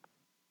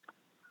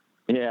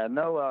 Yeah,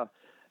 no,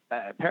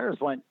 Paris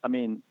went. I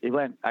mean, it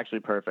went actually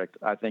perfect.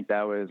 I think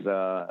that was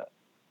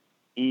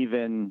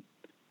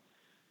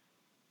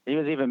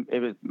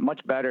it was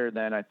much better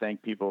than I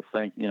think people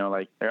think, they're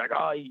like,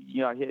 oh,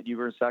 I hit you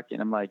for a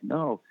second. I'm like,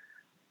 no,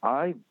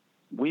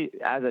 we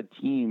as a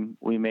team,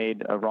 we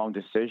made a wrong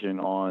decision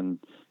on,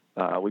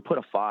 we put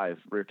a 5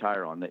 rear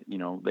tire on that.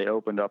 They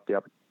opened up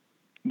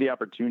the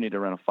opportunity to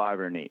run a 5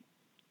 or an 8.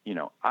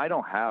 I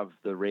don't have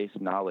the race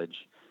knowledge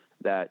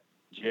that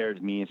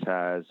Jared Mees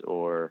has,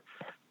 or,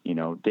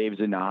 Dave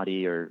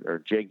Zanotti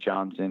or Jake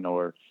Johnson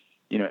or,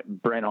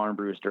 Brent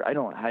Armbruster. I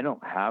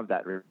don't have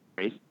that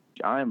race.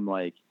 I'm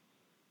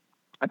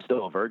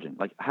still a virgin.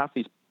 Like half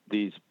these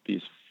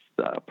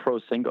pro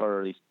single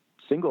or these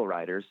single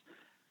riders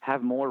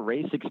have more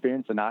race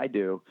experience than I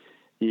do,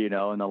 in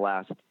the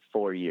last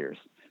 4 years.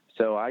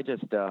 So I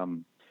just,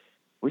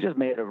 we just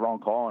made a wrong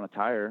call on a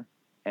tire,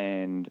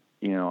 and,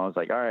 I was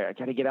like, all right, I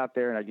got to get out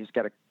there and I just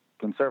got to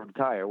conserve the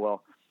tire.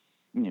 Well,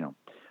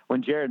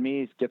 when Jared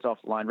Mees gets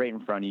off the line right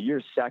in front of you,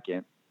 you're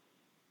second.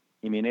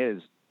 I mean,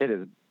 it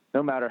is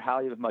no matter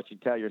how much you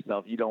tell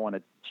yourself you don't want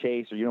to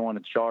chase or you don't want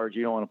to charge,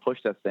 you don't want to push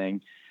that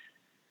thing.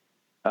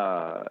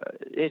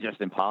 It's just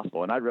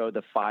impossible. And I rode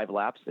the 5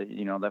 laps,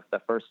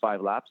 the first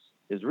 5 laps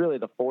is really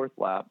the 4th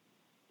lap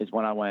is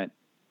when I went,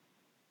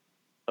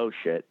 oh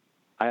shit,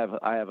 I have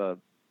a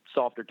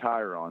softer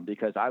tire on,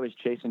 because I was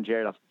chasing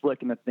Jared. I was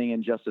flicking the thing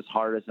in just as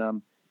hard as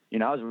him.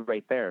 I was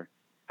right there.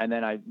 And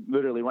then I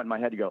literally went in my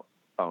head to go,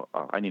 oh,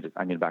 I need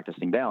to back this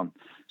thing down.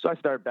 So I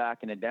started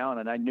backing it down,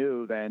 and I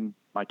knew then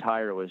my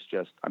tire was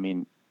just, I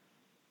mean,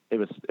 it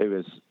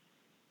was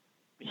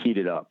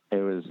heated up. It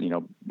was,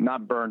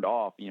 not burned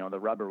off, the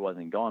rubber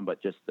wasn't gone,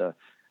 but just the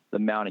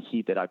amount of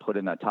heat that I put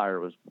in that tire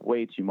was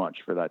way too much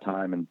for that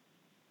time. And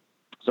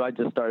so I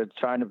just started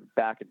trying to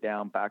back it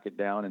down.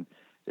 And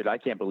dude, I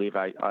can't believe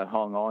I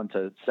hung on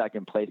to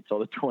second place till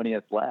the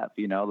 20th lap,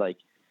 like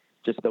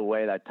just the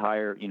way that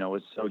tire,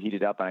 was so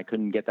heated up, and I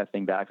couldn't get that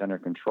thing back under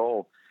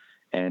control.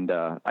 And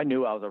I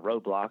knew I was a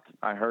roadblock.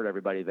 I heard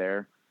everybody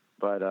there,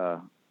 but,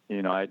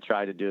 I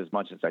tried to do as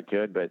much as I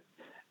could, but,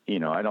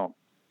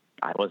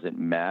 I wasn't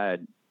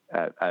mad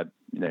at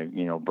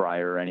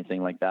Breyer or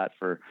anything like that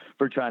for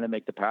trying to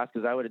make the pass,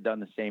 because I would have done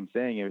the same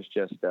thing. It was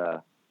just,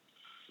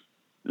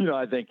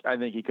 I think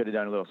he could have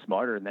done a little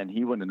smarter, and then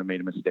he wouldn't have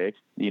made a mistake,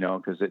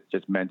 because it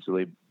just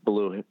mentally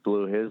blew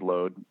his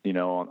load,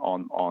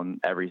 on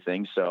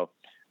everything. So,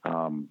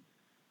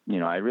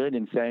 I really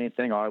didn't say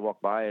anything. All I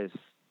walked by is,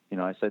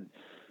 I said,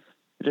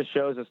 it just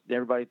shows us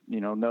everybody,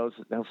 knows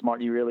how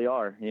smart you really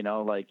are,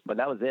 but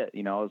that was it.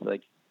 I was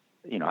like,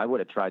 I would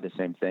have tried the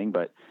same thing,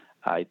 but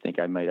I think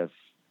I might have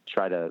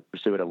tried to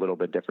pursue it a little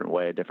bit different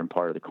way, a different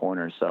part of the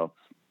corner. So,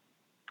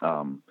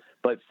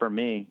 but for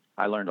me,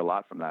 I learned a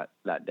lot from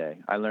that day.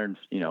 I learned,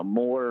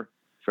 more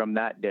from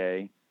that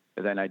day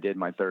than I did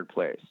my third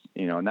place,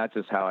 and that's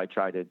just how I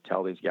try to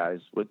tell these guys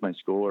with my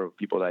school or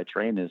people that I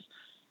train is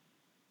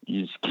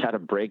you just got to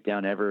break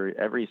down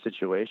every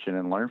situation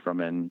and learn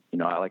from it. And,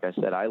 like I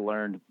said, I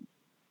learned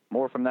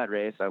more from that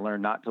race. I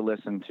learned not to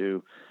listen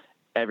to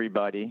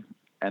everybody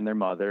and their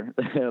mother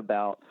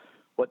about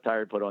what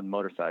tire to put on the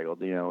motorcycle.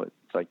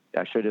 It's like,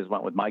 I should have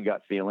went with my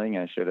gut feeling.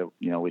 I should have,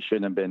 we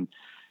shouldn't have been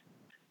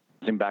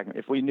back.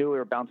 If we knew we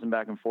were bouncing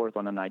back and forth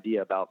on an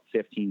idea about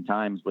 15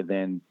 times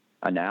within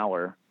an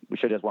hour, we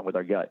should have just went with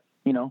our gut,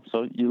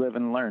 so you live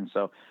and learn.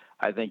 So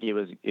I think it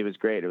was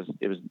great. It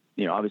was,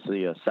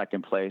 obviously a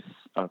second place,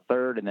 a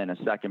third, and then a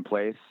second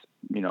place,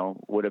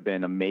 would have been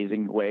an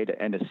amazing way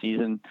to end a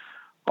season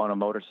on a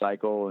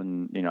motorcycle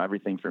and,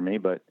 everything for me,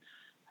 but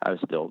I was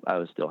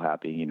still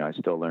happy. I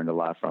still learned a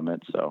lot from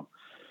it. So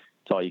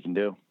it's all you can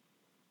do.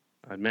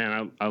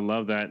 Man, I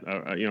love that.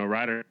 A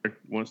rider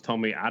once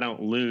told me, I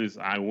don't lose,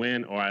 I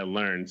win or I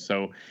learn.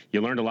 So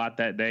you learned a lot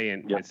that day,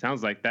 and It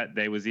sounds like that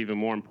day was even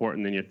more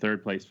important than your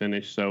third place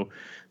finish. So,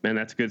 man,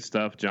 that's good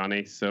stuff,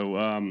 Johnny. So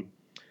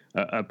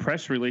a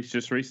press release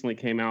just recently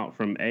came out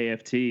from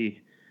AFT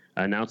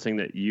announcing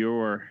that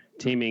you're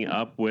teaming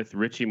up with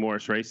Richie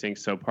Morris Racing.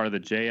 So part of the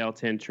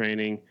JL10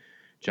 training,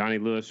 Johnny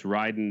Lewis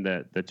riding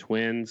the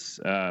twins.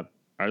 Are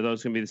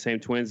those going to be the same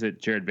twins that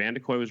Jared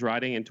Vandekoy was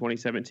riding in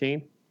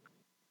 2017?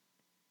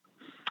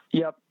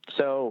 Yep.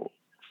 So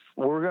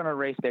we're going to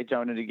race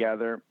Daytona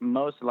together,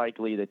 most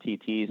likely the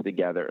TTs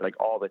together, like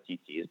all the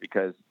TTs,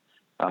 because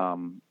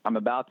I'm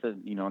about to,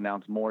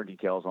 announce more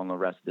details on the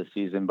rest of the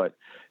season, but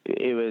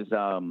it was,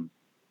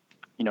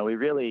 we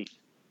really,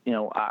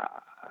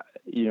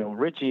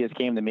 Richie has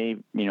came to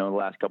me, the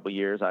last couple of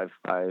years. I've,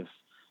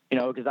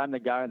 because I'm the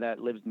guy that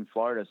lives in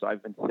Florida, so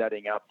I've been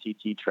setting up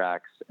TT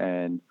tracks,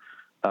 and,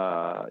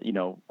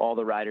 all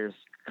the riders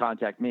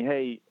contact me,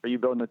 hey, are you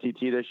building a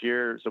TT this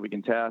year so we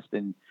can test?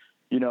 And,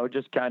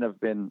 just kind of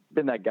been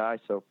that guy.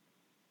 So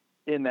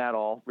in that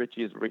all,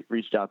 Richie has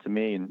reached out to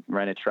me and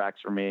rented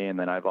tracks for me. And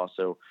then I've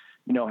also,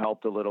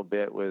 helped a little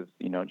bit with,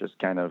 just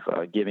kind of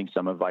giving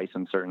some advice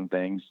on certain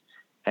things.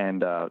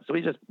 And so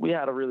we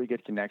had a really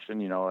good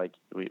connection, like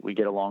we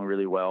get along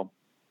really well.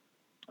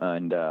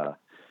 And,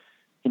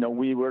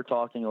 we were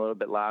talking a little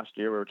bit last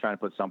year. We were trying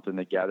to put something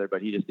together,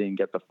 but he just didn't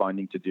get the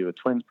funding to do a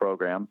twins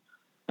program.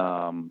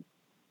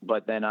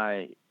 But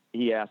then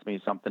he asked me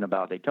something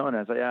about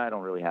Daytona. I said, yeah, I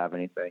don't really have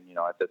anything,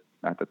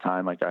 at the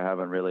time, like I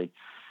didn't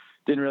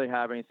really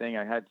have anything.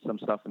 I had some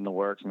stuff in the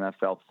works and that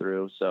fell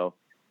through. So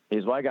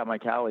he's, well, I got my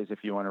Cowleys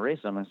if you want to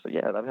race them. I said,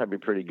 yeah, that'd be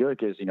pretty good.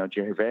 Cause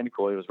Jerry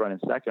Vandekoy was running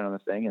second on the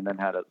thing and then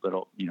had a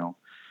little,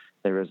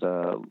 there was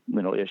a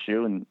little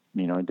issue and,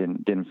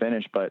 didn't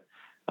finish. But,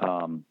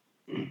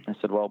 I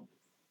said, well,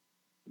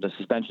 the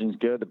suspension's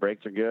good. The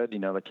brakes are good. The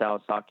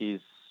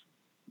Kawasaki's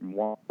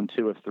 1,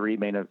 2 of 3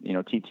 main,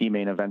 TT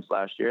main events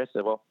last year. I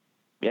said, well,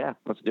 yeah,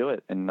 let's do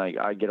it. And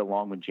I get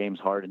along with James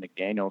Hart and Nick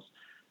Daniels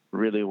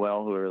really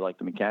well, who are like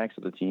the mechanics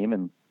of the team,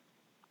 and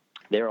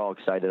they're all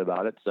excited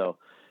about it. So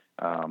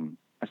I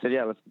said,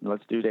 yeah,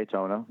 let's do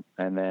Daytona,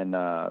 and then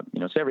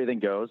so everything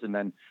goes, and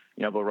then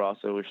but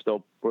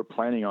we're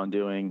planning on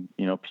doing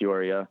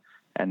Peoria,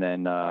 and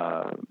then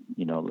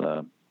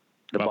the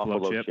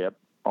Buffalo Chip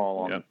all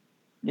on. Yep.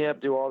 Yeah,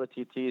 do all the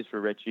TTs for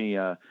Richie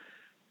on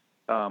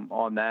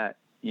that.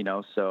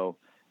 So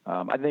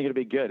I think it'll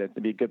be good.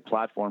 It'll be a good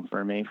platform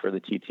for me for the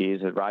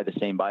TTs. I'd ride the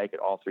same bike at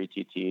all 3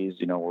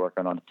 TTs. We're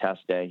working on a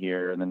test day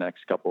here in the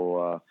next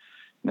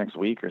next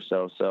week or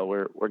so. So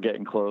we're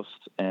getting close,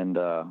 and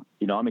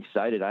I'm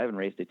excited. I haven't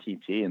raced a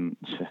TT and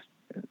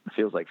it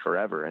feels like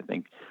forever. I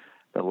think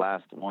the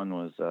last one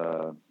was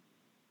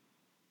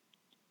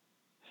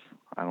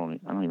I don't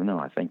even know.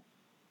 I think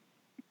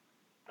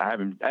I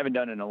haven't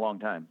done it in a long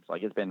time. It's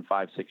like it's been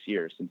 5-6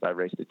 years since I've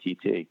raced a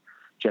TT,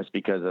 just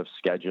because of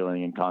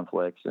scheduling and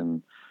conflicts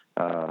and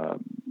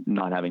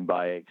not having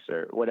bikes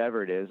or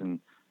whatever it is. And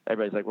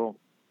everybody's like, well,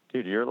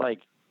 dude, you're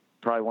like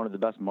probably one of the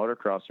best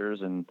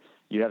motocrossers and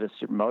you have a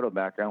supermoto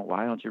background.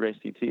 Why don't you race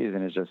TTs?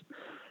 And it's just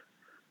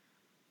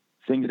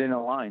things didn't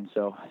align.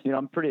 So,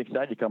 I'm pretty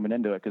excited coming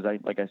into it because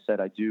like I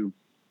said, I do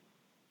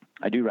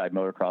ride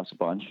motocross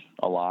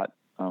a lot.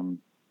 I'm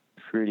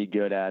pretty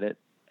good at it.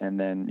 And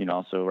then,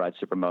 also ride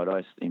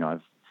supermoto.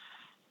 I've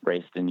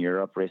raced in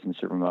Europe, raced in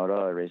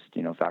supermoto. I raced,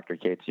 factory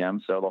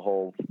KTM. So the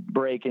whole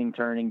braking,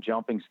 turning,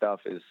 jumping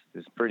stuff is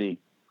pretty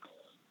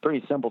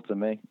simple to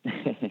me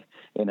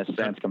in a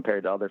sense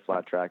compared to other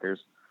flat trackers.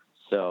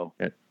 So,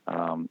 so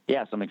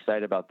I'm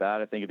excited about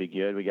that. I think it'd be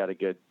good. We got a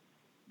good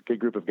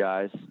group of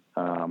guys.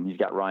 He's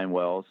got Ryan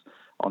Wells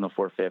on the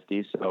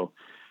 450. So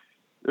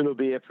it'll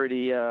be a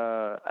pretty,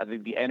 I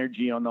think the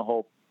energy on the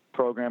whole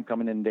program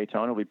coming in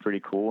Daytona will be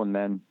pretty cool. And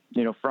then,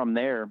 from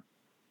there,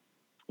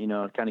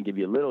 to kind of give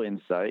you a little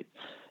insight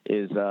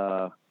is,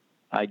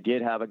 I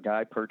did have a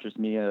guy purchase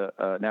me an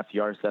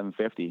FTR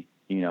 750,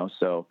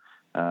 so,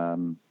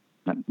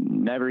 I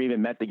never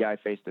even met the guy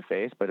face to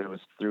face, but it was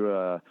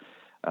through,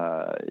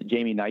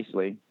 Jamie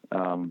Nicely,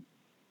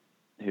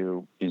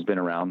 who has been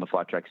around the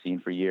flat track scene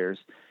for years.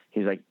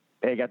 He's like,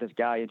 hey, I got this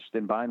guy interested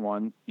in buying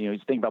one. He's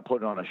thinking about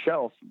putting it on a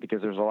shelf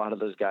because there's a lot of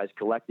those guys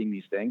collecting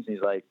these things. And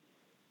he's like,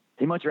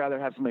 he'd much rather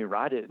have somebody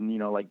ride it and,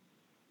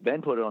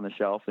 then put it on the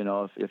shelf,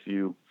 if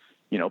you,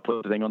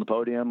 put the thing on the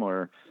podium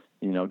or,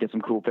 get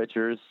some cool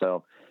pictures.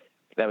 So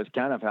that was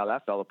kind of how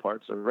that fell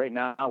apart. So right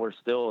now we're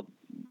still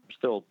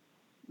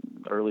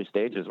early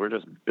stages. We're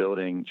just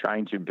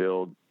trying to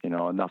build,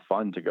 enough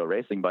fun to go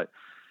racing, but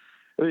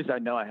at least I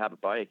know I have a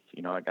bike,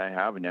 like I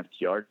have an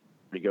FTR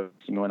to go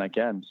racing when I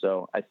can.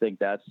 So I think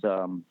that's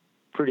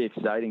pretty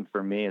exciting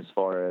for me as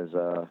far as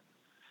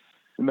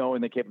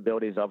knowing the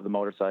capabilities of the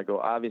motorcycle.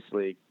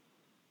 Obviously,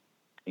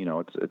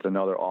 it's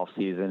another off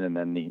season, and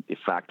then the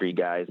factory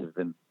guys have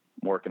been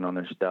working on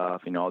their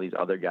stuff. All these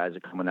other guys are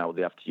coming out with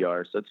the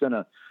FTR. So it's going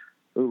to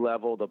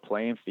level the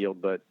playing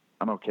field, but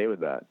I'm okay with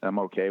that. I'm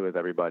okay with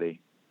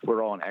everybody. If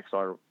we're all in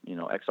XR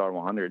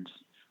 100s,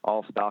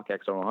 all stock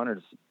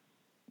XR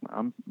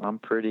 100s, I'm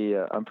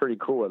pretty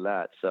cool with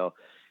that. So,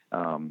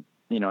 I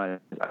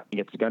think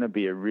it's going to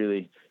be a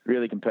really,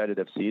 really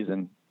competitive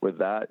season with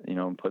that,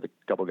 put a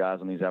couple guys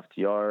on these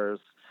FTRs.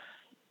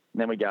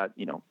 And then we got,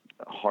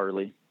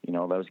 Harley,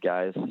 those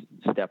guys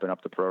stepping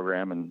up the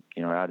program and,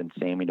 adding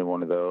Sammy to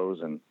one of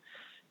those and,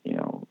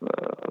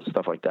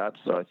 stuff like that.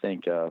 So I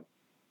think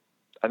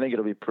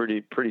it'll be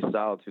pretty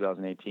solid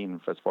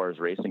 2018 as far as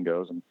racing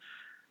goes, and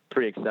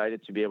pretty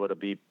excited to be able to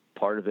be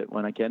part of it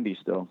when I can be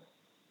still.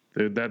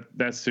 Dude,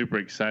 that's super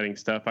exciting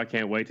stuff. I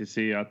can't wait to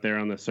see you out there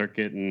on the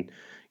circuit and,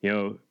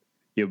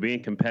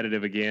 being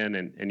competitive again.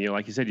 And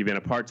like you said, you've been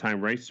a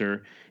part-time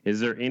racer. Is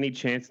there any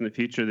chance in the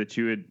future that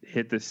you would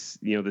hit this,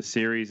 the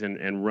series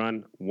and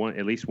run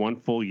at least one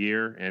full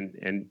year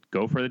and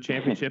go for the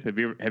championship? Have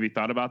you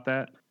thought about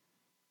that?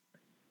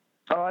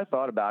 Oh, I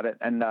thought about it.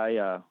 And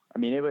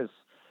it was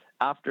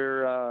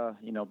after,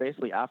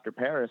 basically after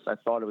Paris, I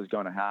thought it was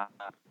going to happen.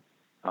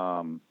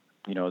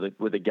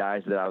 With the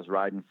guys that I was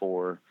riding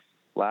for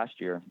last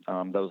year,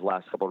 those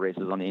last couple of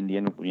races on the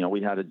Indian,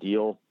 we had a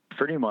deal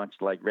pretty much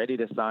like ready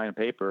to sign a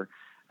paper.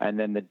 And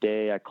then the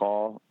day I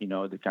call,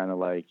 to kind of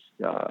like,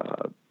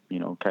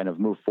 kind of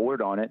move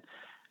forward on it,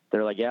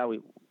 they're like, yeah,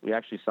 we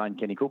actually signed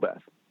Kenny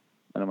Coolbeth.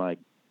 And I'm like,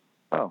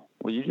 oh,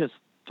 well, you just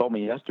told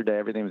me yesterday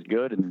everything was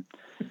good and,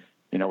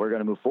 we're going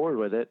to move forward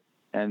with it.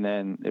 And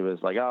then it was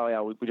like, oh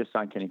yeah, we just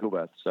signed Kenny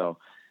Coolbeth. So,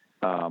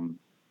 I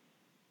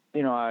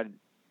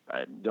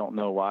don't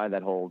know why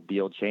that whole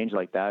deal changed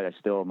like that. I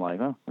still am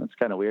like, oh, that's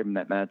kind of weird. And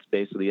that's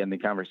basically in the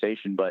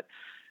conversation. But,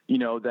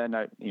 then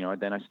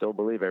I still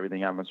believe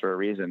everything happens for a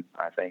reason.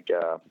 I think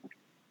a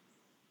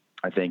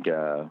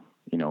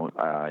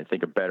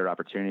better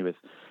opportunity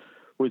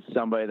with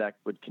somebody that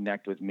would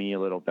connect with me a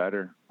little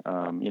better.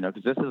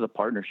 Cause this is a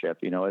partnership,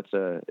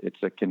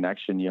 it's a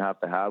connection you have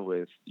to have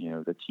with,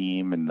 the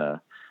team and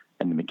the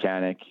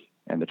mechanic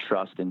and the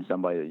trust in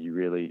somebody that you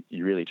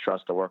really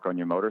trust to work on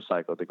your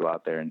motorcycle to go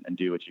out there and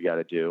do what you got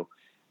to do.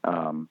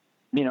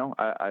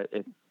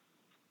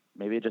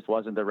 Maybe it just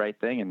wasn't the right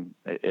thing and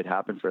it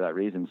happened for that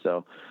reason.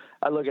 So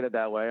I look at it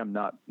that way. I'm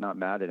not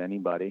mad at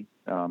anybody,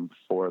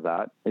 for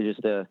that. It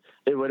just,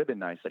 it would have been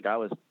nice. Like I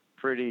was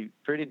pretty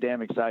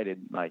damn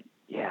excited. Like,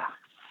 yeah,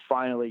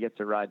 finally get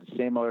to ride the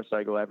same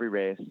motorcycle every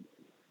race,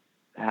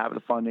 have the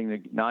funding to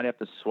not have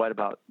to sweat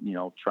about,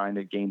 trying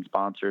to gain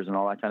sponsors and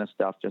all that kind of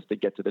stuff just to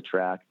get to the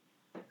track.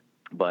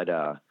 But,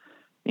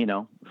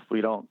 if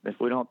we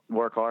don't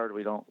work hard,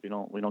 we don't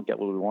get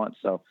what we want.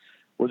 So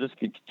we'll just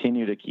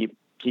continue to keep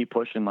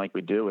pushing like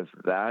we do with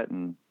that.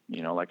 And,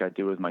 like I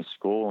do with my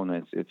school,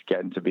 and it's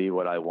getting to be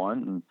what I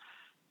want. And,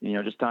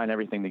 just tying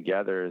everything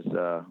together is,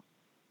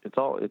 it's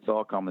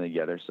all coming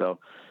together. So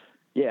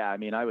yeah,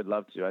 I would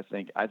love to. I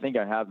think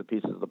I have the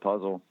pieces of the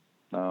puzzle,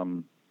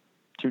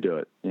 to do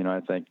it. I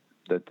think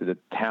that the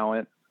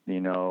talent,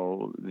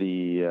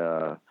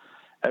 the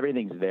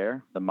everything's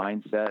there, the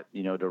mindset,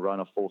 to run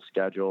a full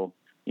schedule.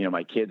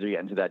 My kids are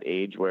getting to that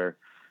age where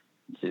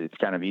it's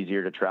kind of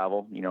easier to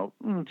travel.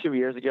 2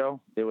 years ago,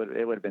 it would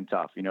have been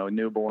tough,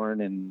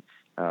 newborn and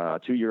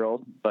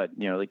 2-year-old, but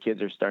the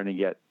kids are starting to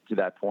get to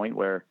that point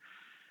where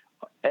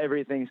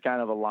everything's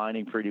kind of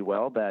aligning pretty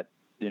well that,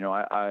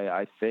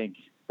 I think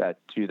that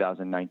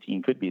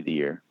 2019 could be the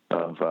year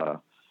of,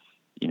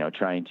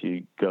 trying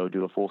to go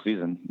do a full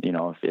season,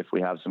 if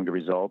we have some good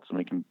results and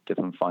we can get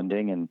some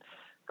funding and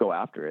go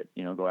after it,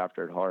 go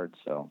after it hard.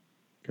 So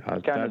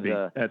God, that'd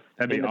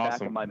be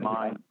awesome. Back of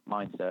my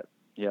mindset.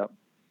 Yep.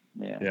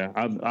 Yeah,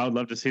 I would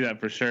love to see that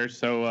for sure.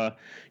 So,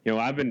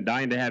 I've been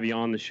dying to have you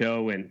on the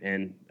show,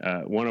 and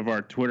one of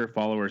our Twitter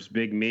followers,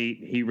 Big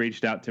Meat, he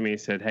reached out to me and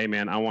said, "Hey,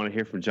 man, I want to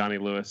hear from Johnny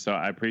Lewis." So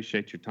I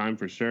appreciate your time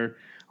for sure.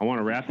 I want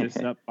to wrap this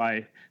up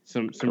by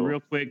some Cool. real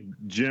quick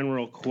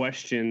general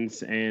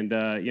questions, and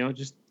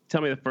just tell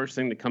me the first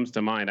thing that comes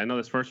to mind. I know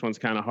this first one's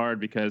kind of hard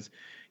because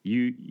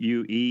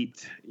you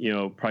eat,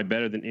 probably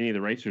better than any of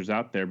the racers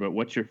out there. But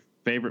what's your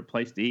favorite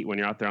place to eat when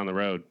you're out there on the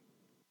road?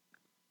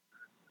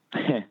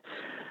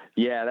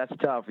 Yeah, that's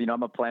tough.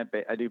 I'm a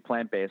plant-based. I do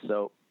plant-based.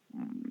 So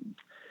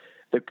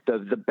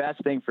the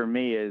best thing for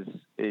me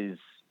is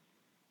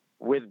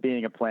with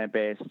being a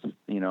plant-based,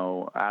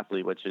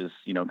 athlete, which is,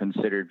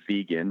 considered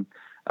vegan,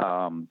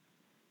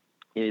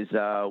 is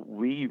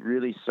we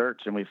really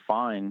search and we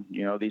find,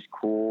 these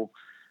cool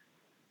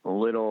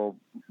little,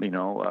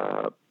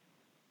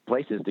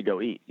 places to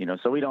go eat,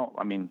 so we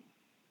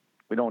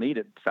don't eat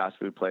at fast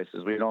food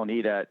places. We don't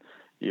eat at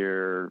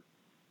your,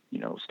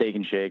 Steak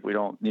and Shake. We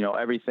don't,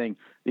 everything,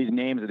 these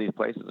names of these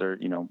places are,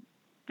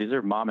 these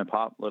are mom and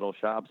pop little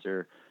shops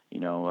or,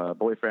 a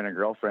boyfriend and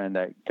girlfriend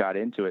that got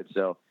into it.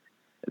 So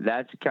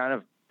that's kind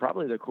of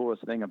probably the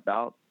coolest thing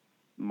about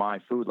my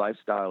food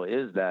lifestyle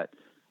is that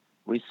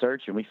we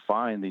search and we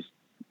find these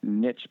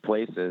niche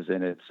places,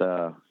 and it's,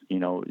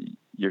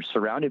 you're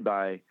surrounded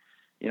by,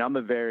 I'm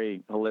a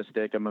very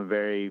holistic, I'm a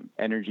very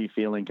energy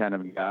feeling kind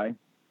of guy.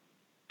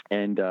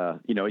 And,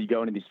 you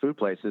go into these food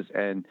places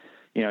and,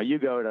 you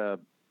go to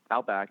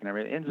Outback and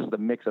everything, and just the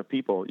mix of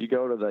people. You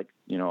go to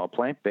a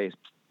plant-based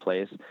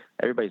place,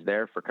 everybody's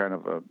there for kind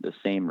of the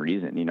same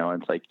reason,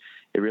 it's like,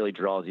 it really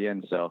draws you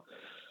in. So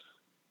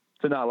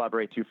to not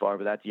elaborate too far,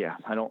 but that's,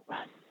 I don't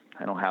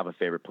have a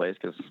favorite place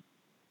because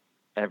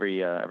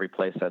every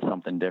place has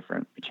something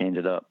different. We change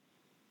it up.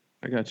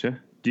 I gotcha.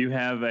 Do you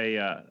have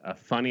a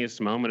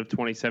funniest moment of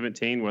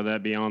 2017, whether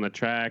that be on the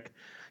track,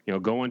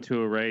 going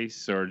to a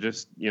race, or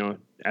just,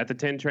 at the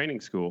 10 training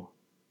school?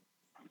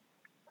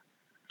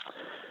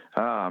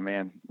 Oh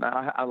man,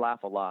 I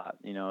laugh a lot.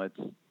 It's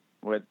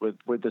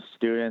with the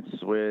students,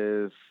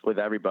 with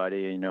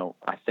everybody.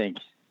 I think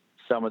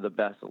some of the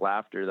best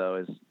laughter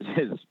though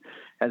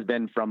has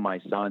been from my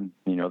son.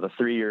 The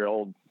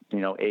 3-year-old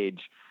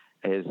age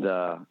has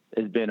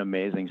been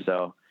amazing.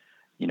 So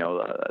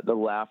the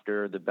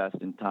laughter, the best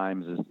in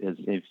times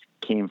is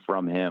came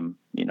from him.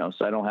 So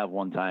I don't have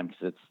one time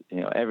because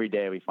it's every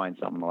day we find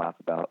something to laugh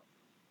about.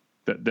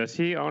 Does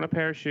he own a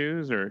pair of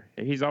shoes, or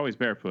he's always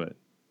barefoot?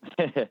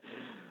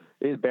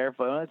 He's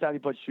barefoot. The only time he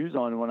puts shoes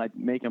on when I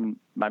make him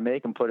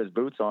put his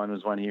boots on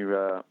was when he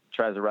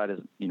tries to ride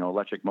his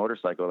electric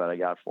motorcycle that I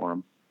got for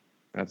him.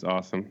 That's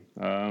awesome.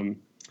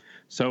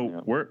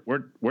 So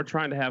we're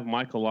trying to have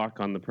Michael Lock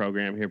on the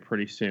program here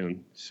pretty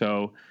soon.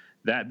 So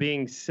that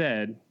being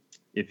said,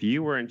 if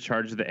you were in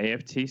charge of the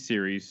AFT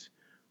series,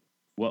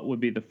 what would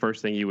be the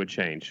first thing you would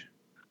change?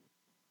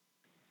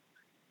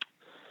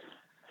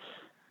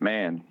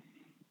 Man,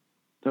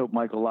 hope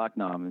Michael Lock.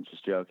 No, I'm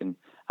just joking.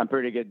 I'm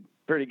pretty good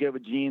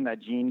with Gene,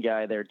 that Gene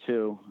guy there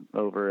too,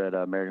 over at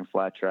American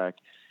Flat Track.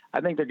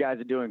 I think their guys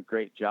are doing a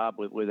great job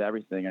with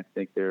everything. I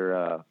think there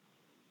are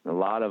a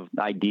lot of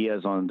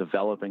ideas on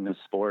developing the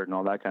sport and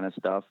all that kind of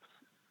stuff.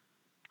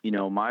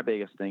 My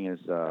biggest thing is,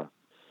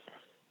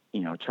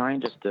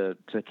 trying just to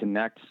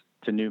connect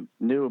to new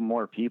and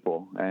more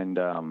people, and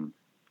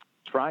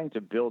trying to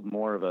build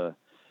more of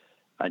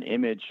an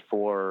image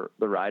for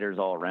the riders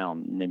all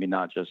around. Maybe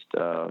not just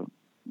the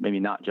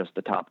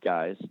top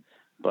guys,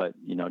 but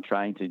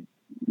trying to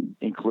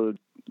include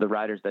the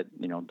riders that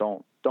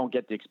don't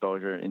get the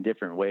exposure in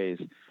different ways.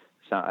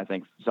 So I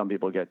think some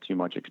people get too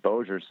much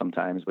exposure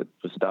sometimes with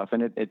stuff,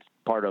 and it's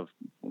part of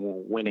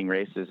winning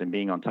races and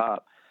being on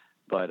top.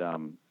 But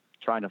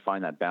trying to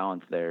find that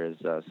balance there is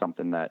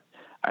something that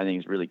I think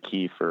is really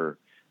key for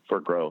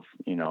growth.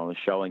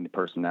 Showing the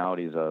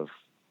personalities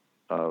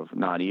of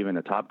not even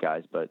the top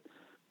guys, but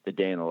the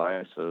day in the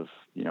lives of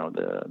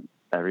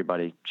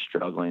everybody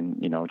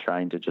struggling,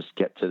 trying to just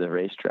get to the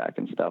racetrack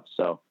and stuff.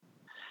 So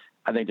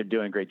I think they're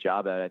doing a great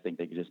job at it. I think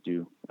they could just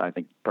do, I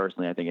think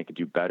it could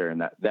do better.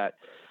 And that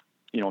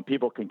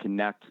people can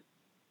connect,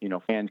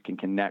 fans can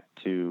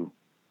connect to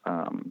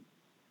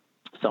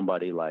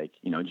somebody like,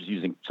 just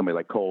using somebody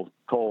like Cole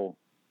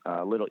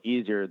a little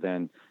easier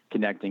than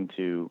connecting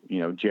to,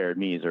 Jared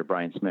Mees or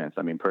Brian Smith.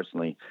 I mean,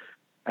 personally,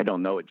 I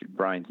don't know what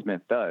Brian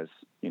Smith does.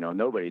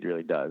 Nobody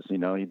really does. He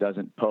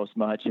doesn't post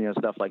much,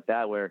 stuff like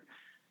that, where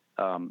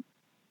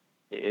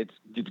it's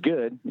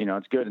good,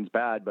 it's good and it's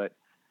bad, but,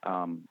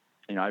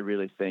 I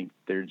really think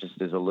there just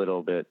is a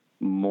little bit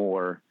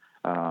more,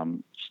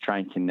 just try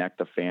and connect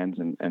the fans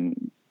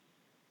and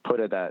put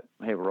it that,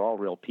 hey, we're all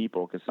real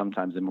people. Cause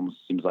sometimes it almost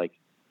seems like,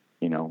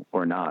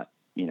 we're not,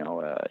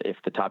 if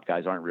the top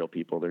guys aren't real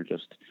people, they're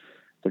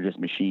just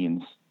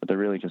machines, but they're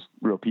really just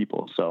real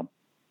people. So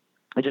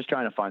I just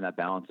trying to find that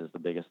balance is the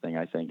biggest thing,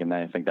 I think. And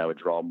I think that would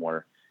draw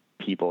more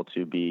people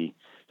to be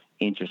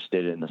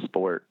interested in the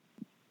sport.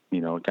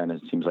 It kind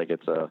of seems like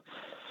it's a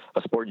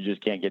sport you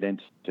just can't get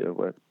into,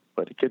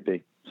 but it could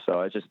be.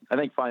 So I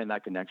think finding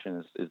that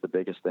connection is the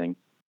biggest thing.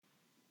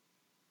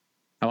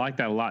 I like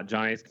that a lot,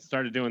 Johnny. I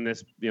started doing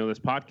this, this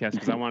podcast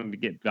because I wanted to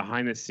get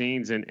behind the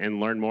scenes and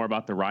learn more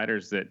about the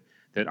riders that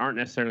aren't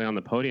necessarily on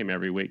the podium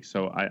every week.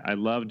 So I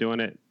love doing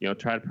it,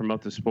 try to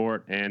promote the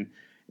sport and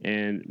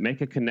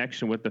make a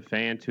connection with the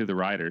fan to the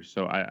riders.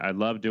 So I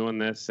love doing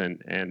this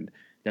and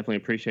definitely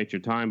appreciate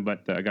your time.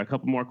 But I got a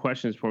couple more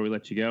questions before we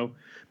let you go.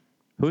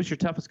 Who's your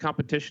toughest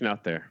competition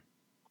out there?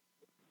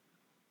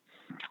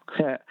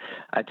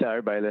 I tell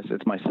everybody this,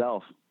 it's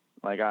myself.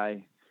 Like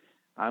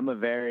I'm a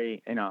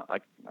very,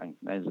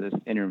 as this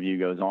interview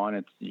goes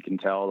on, you can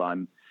tell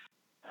I'm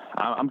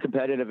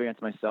competitive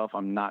against myself.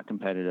 I'm not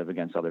competitive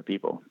against other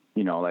people.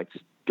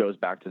 Goes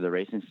back to the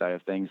racing side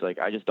of things. Like,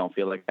 I just don't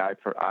feel like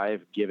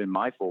I've given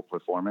my full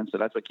performance. So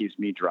that's what keeps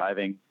me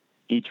driving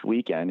each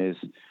weekend is,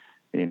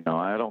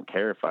 I don't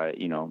care if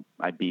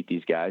I beat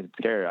these guys. It's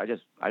scary. I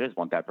just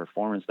want that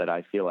performance that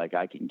I feel like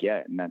I can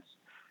get. And that's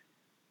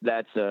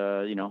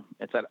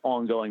it's that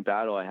ongoing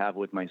battle I have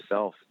with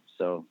myself.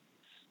 So,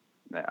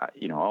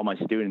 all my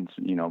students,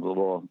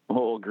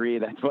 will agree.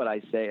 That's what I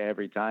say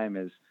every time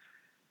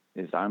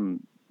is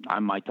I'm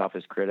my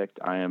toughest critic.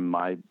 I am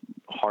my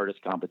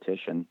hardest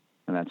competition,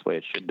 and that's the way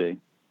it should be.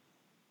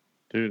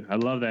 Dude, I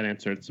love that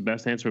answer. It's the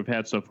best answer we've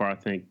had so far, I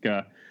think.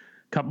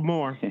 Couple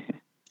more.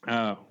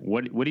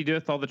 What do you do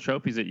with all the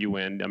trophies that you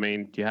win? I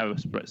mean, do you have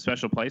a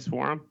special place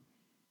for them?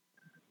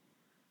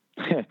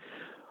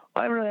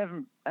 I really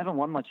haven't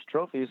won much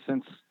trophies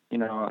since,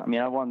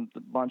 I won a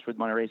bunch with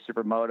Monterey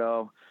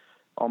Supermoto,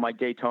 all my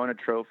Daytona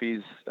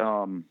trophies.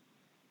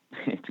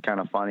 It's kind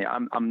of funny. I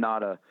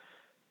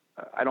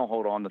don't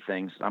hold on to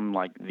things. I'm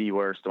like the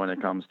worst when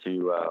it comes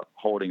to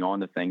holding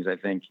on to things. I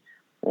think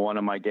one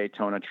of my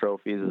Daytona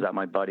trophies is at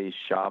my buddy's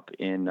shop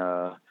in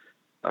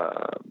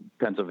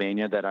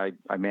Pennsylvania that I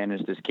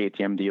managed this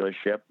KTM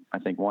dealership. I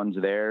think one's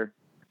there.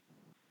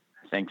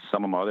 I think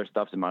some of my other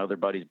stuff's in my other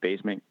buddy's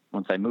basement.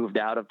 Once I moved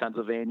out of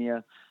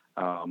Pennsylvania,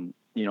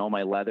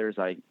 my leathers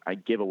I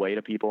give away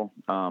to people,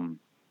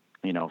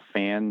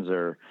 fans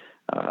or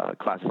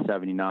class of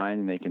 79,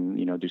 and they can,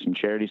 do some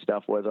charity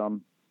stuff with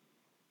them.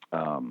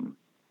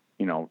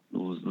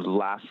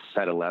 Last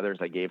set of leathers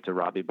I gave to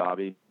Robbie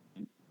Bobby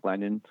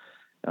Lennon,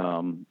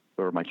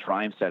 or my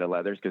Triumph set of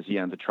leathers, because he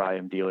owns a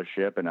Triumph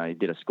dealership, and I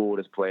did a school at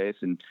his place,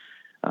 and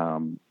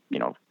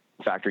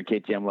factory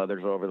KTM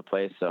leathers all over the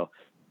place. So,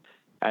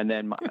 and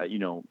then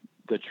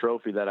the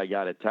trophy that I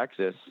got at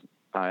Texas,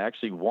 I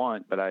actually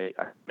won, but I've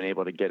been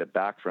able to get it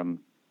back from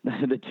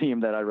the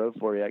team that I rode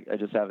for. I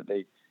just have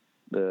it.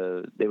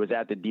 It was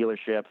at the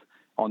dealership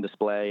on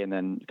display, and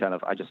then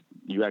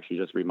you actually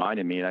just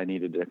reminded me, and I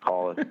needed to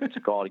call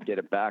to get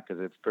it back,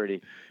 because it's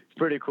pretty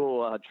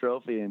cool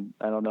trophy. And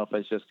I don't know if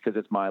it's just because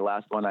it's my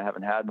last one I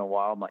haven't had in a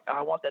while. I'm like,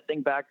 I want that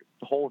thing back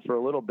to hold for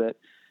a little bit,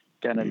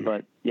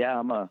 but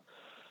yeah,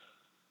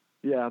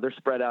 they're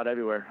spread out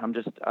everywhere.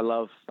 I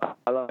love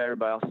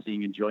everybody else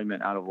seeing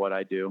enjoyment out of what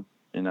I do,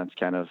 and that's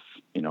kind of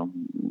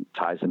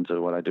ties into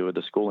what I do with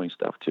the schooling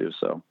stuff too.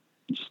 So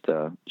just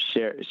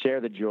share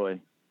the joy.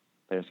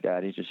 There,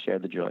 Scotty, just share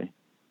the joy.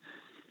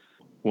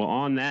 Well,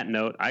 on that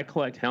note, I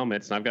collect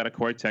helmets, and I've got a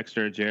Corey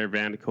Texter, Jared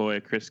Van de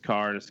Kooi, Chris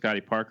Carr, and a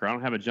Scotty Parker. I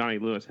don't have a Johnny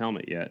Lewis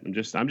helmet yet. I'm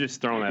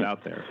just throwing that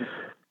out there.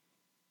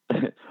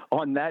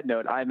 On that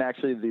note, I'm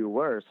actually the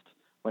worst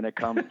when it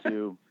comes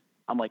to.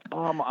 I'm like,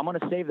 I'm going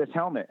to save this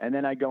helmet, and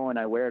then I go and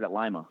I wear it at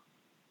Lima.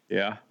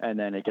 Yeah. And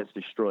then it gets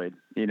destroyed,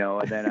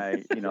 and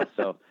then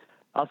so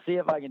I'll see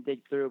if I can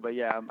dig through. But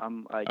yeah,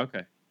 I'm like,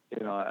 okay.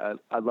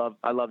 I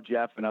love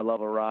Jeff and I love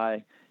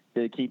Arai.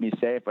 They keep me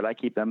safe, but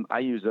I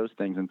use those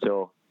things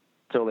until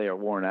they are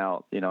worn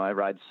out. I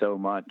ride so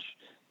much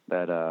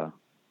that I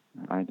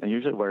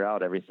usually wear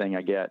out everything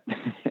I get.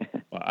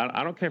 Well,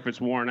 I don't care if it's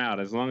worn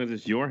out, as long as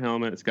it's your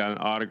helmet. It's got an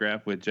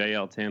autograph with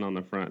JL10 on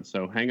the front.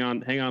 So hang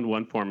on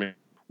one for me.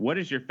 What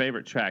is your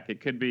favorite track?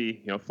 It could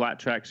be, flat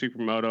track,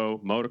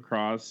 supermoto,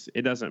 motocross.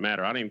 It doesn't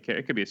matter. I don't even care.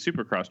 It could be a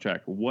supercross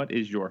track. What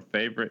is your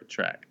favorite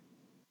track?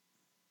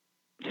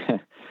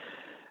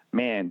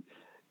 Man,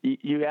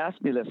 you ask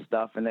me this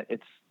stuff, and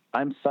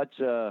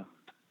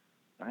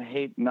I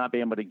hate not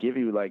being able to give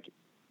you like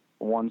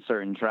one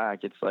certain track.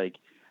 It's like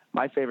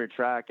my favorite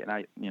track, and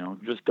I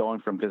just going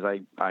from, because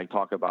I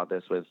talk about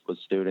this with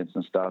students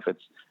and stuff.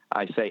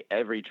 I say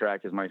every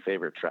track is my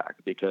favorite track,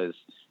 because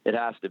it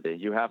has to be.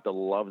 You have to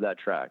love that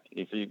track.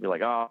 If you're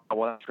like, oh,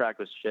 well, that track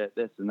was shit,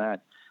 this and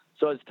that.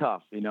 So it's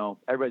tough.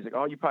 Everybody's like,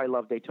 oh, you probably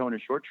love Daytona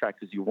short track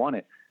because you won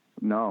it.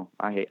 No,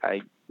 I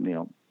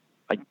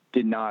I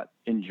did not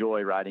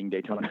enjoy riding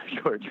Daytona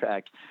short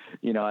track.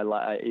 You know,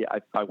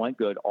 I went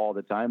good all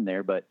the time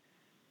there, but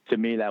to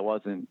me that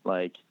wasn't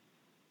like,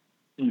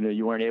 you know,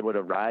 you weren't able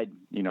to ride,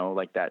 you know,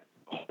 like that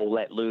whole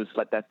let loose,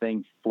 let that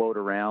thing float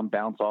around,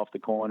 bounce off the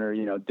corner,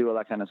 you know, do all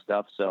that kind of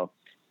stuff. So,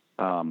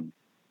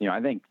 you know,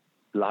 I think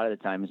a lot of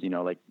the times, you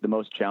know, like the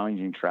most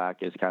challenging track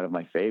is kind of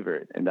my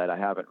favorite, and that I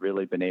haven't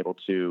really been able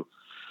to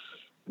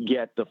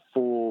get the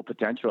full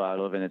potential out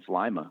of, and it's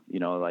Lima. You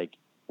know, like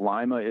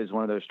Lima is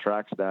one of those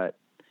tracks that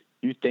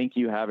you think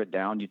you have it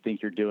down, you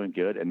think you're doing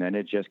good, and then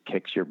it just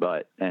kicks your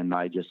butt. And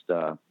I just,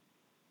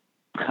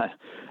 I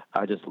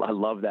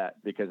love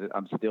that, because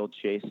I'm still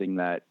chasing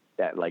that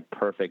like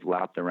perfect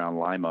lap around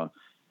Lima.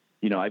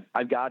 You know,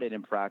 I've got it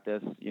in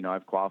practice. You know,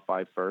 I've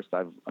qualified first.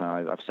 I've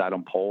sat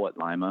on pole at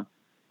Lima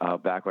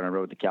back when I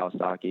rode the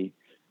Kawasaki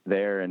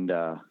there, and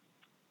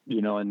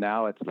you know, and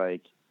now it's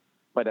like,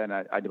 but then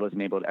I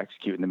wasn't able to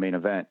execute in the main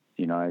event.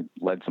 You know, I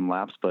led some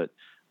laps, but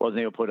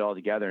wasn't able to put it all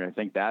together. And I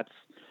think that's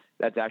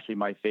actually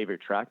my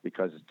favorite track,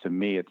 because to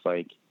me, it's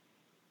like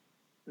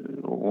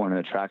one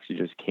of the tracks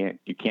you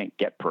can't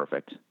get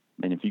perfect.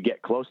 And if you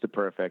get close to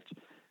perfect,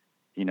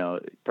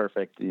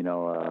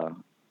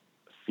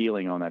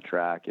 feeling on that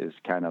track is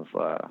kind of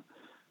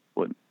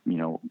what, you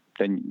know,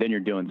 then you're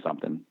doing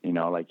something, you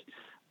know, like,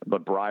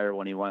 but Breyer,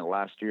 when he went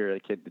last year, the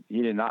kid,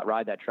 he did not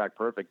ride that track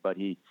perfect, but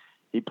he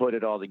put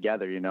it all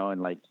together, you know,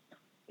 and like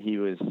he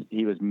was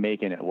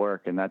making it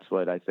work. And that's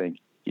what I think,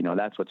 you know,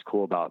 that's what's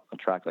cool about a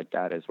track like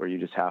that, is where you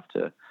just have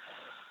to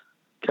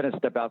kind of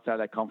step outside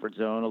that comfort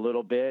zone a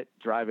little bit,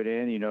 drive it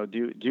in, you know,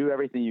 do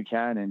everything you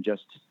can, and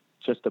just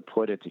to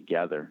put it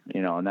together,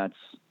 you know. And that's,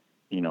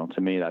 you know,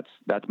 to me,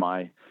 that's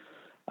my,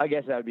 I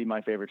guess that would be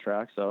my favorite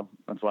track. So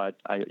that's why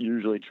I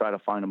usually try to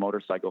find a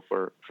motorcycle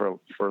for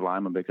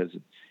Lima, because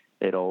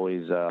it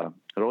always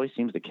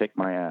seems to kick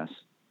my ass.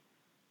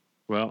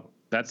 Well,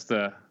 that's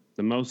the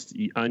most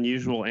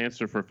unusual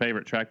answer for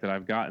favorite track that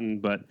I've gotten,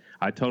 but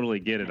I totally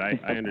get it. I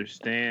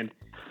understand,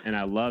 and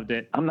I loved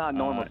it. I'm not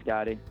normal,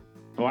 Scotty.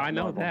 Well, I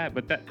know that,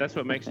 but that's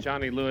what makes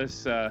Johnny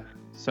Lewis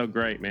so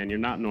great, man. You're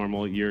not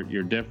normal.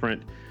 You're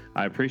different.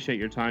 I appreciate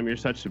your time. You're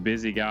such a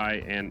busy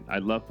guy, and I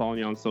love following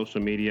you on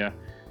social media.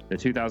 The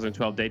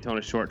 2012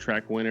 Daytona Short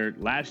Track winner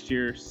last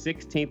year,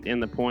 16th in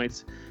the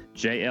points,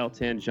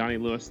 JL10, Johnny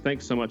Lewis.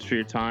 Thanks so much for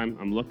your time.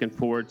 I'm looking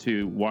forward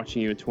to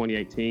watching you in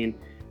 2018,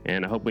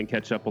 and I hope we can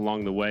catch up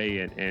along the way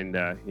and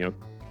you know,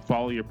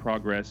 follow your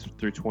progress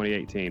through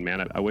 2018,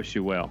 man. I wish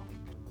you well.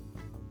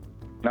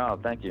 No,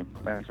 thank you.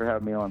 Thanks for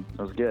having me on.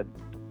 It was good.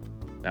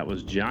 That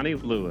was Johnny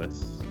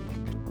Lewis.